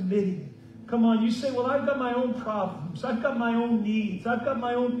us committing. Come on, you say, well, I've got my own problems. I've got my own needs. I've got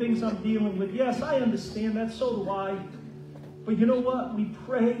my own things I'm dealing with. Yes, I understand that. So do I. But you know what? We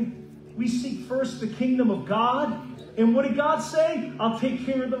pray. We seek first the kingdom of God. And what did God say? I'll take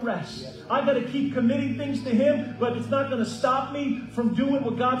care of the rest. I got to keep committing things to Him, but it's not going to stop me from doing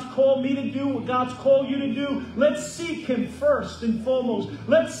what God's called me to do, what God's called you to do. Let's seek Him first and foremost.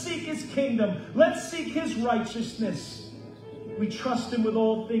 Let's seek His kingdom. Let's seek His righteousness. We trust Him with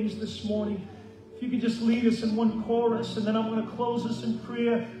all things this morning. If you could just lead us in one chorus, and then I'm going to close us in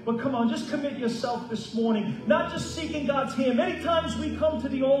prayer. But come on, just commit yourself this morning. Not just seeking God's hand. Many times we come to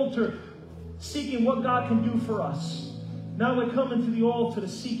the altar seeking what God can do for us. Now we're coming to the altar to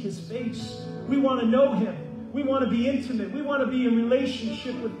seek His face. We want to know Him. We want to be intimate. We want to be in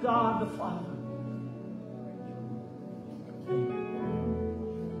relationship with God the Father.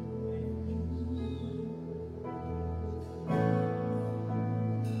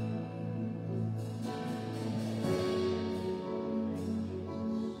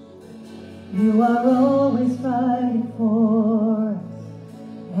 You are always fighting for us.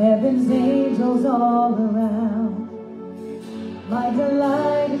 Heaven's angels all around. My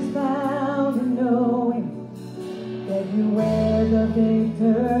delight is found in knowing that you wear the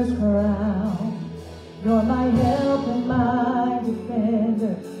victor's crown. You're my help and my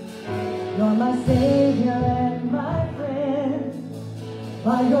defender. You're my Savior and my friend.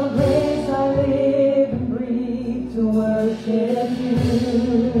 By your grace I live and breathe to worship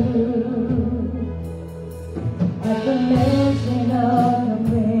you. At the mention of your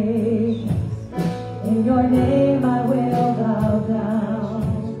greatness, in your name I will bow down.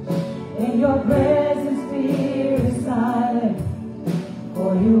 In your presence fear is silent,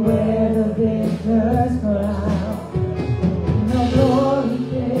 for you wear the victor's crown. Your glory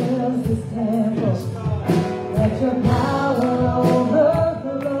fills this temple, let your power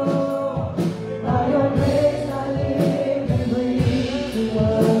overflow. By your grace I live and breathe to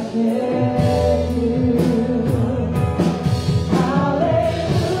worship.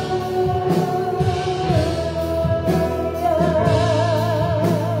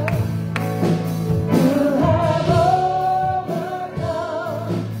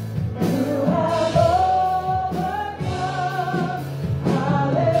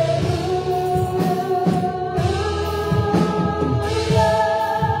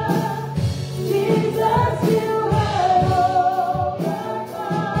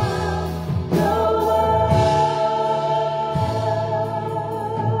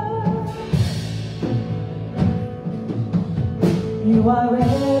 You are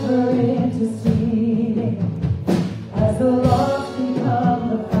ever interceding as the lost become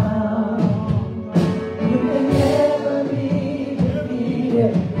the found. You can never be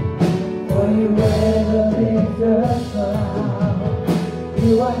defeated, for you wear the victor's crown.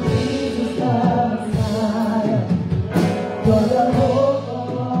 You are Jesus the Messiah. You're the hope of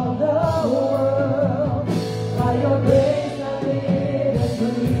all the world. By your grace I live and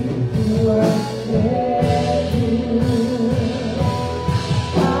breathe to worship you.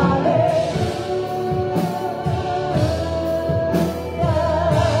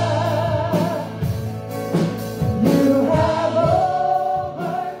 You have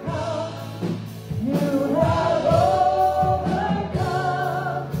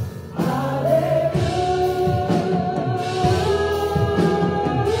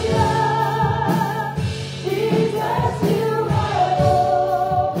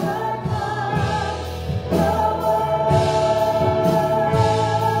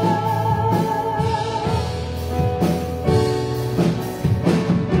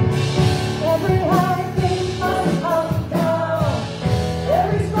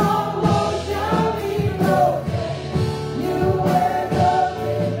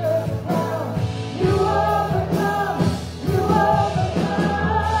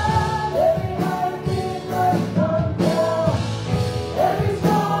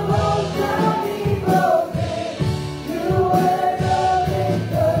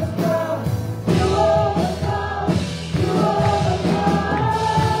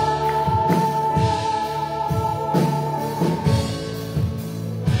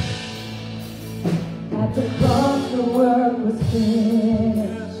At the cross the work was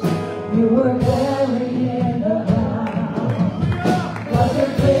finished. You were buried in the ground. But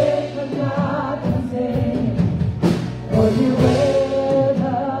your grave could not contain. For you wear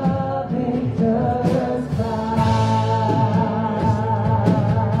the victor's crown.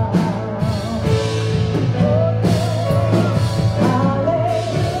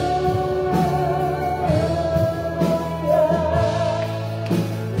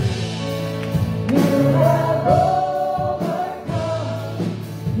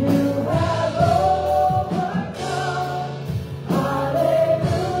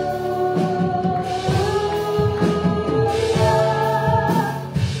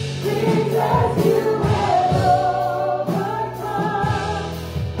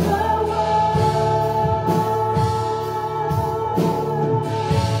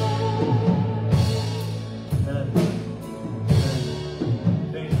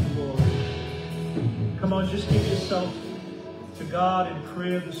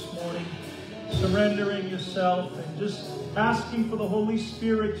 This morning, surrendering yourself and just asking for the Holy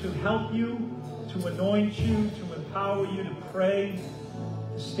Spirit to help you, to anoint you, to empower you to pray,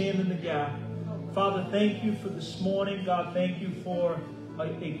 to stand in the gap. Father, thank you for this morning. God, thank you for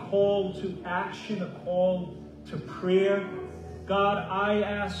a call to action, a call to prayer. God, I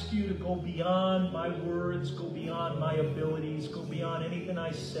ask you to go beyond my words, go beyond my abilities, go beyond anything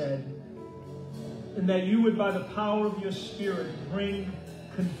I said, and that you would, by the power of your Spirit, bring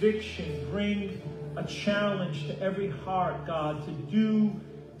conviction, bring a challenge to every heart, God,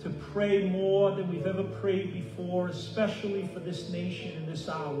 to pray more than we've ever prayed before, especially for this nation in this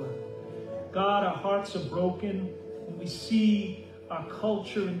hour. God, our hearts are broken when we see our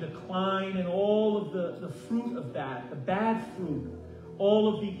culture in decline and all of the fruit of that, the bad fruit,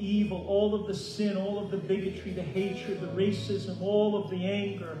 all of the evil, all of the sin, all of the bigotry, the hatred, the racism, all of the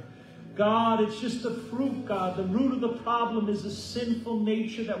anger. God, it's just the fruit, God. The root of the problem is a sinful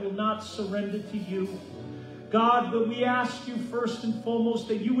nature that will not surrender to you. God, but we ask you first and foremost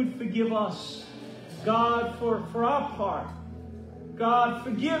that you would forgive us. God, for our part. God,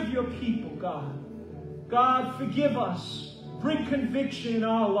 forgive your people, God. God, forgive us. Bring conviction in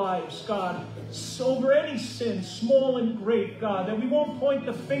our lives, God, over any sin, small and great, God, that we won't point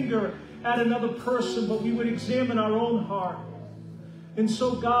the finger at another person, but we would examine our own heart. And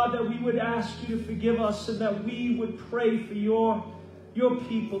so, God, that we would ask you to forgive us and that we would pray for your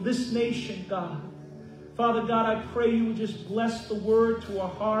people, this nation, God. Father God, I pray you would just bless the word to our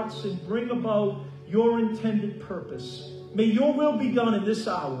hearts and bring about your intended purpose. May your will be done in this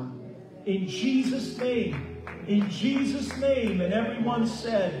hour. In Jesus' name. In Jesus' name. And everyone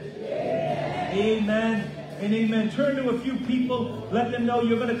said, amen and amen. Turn to a few people. Let them know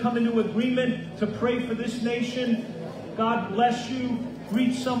you're going to come into agreement to pray for this nation. God bless you.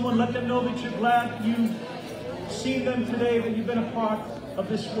 Greet someone. Let them know that you're glad you've seen them today, that you've been a part of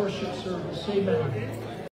this worship service. Amen.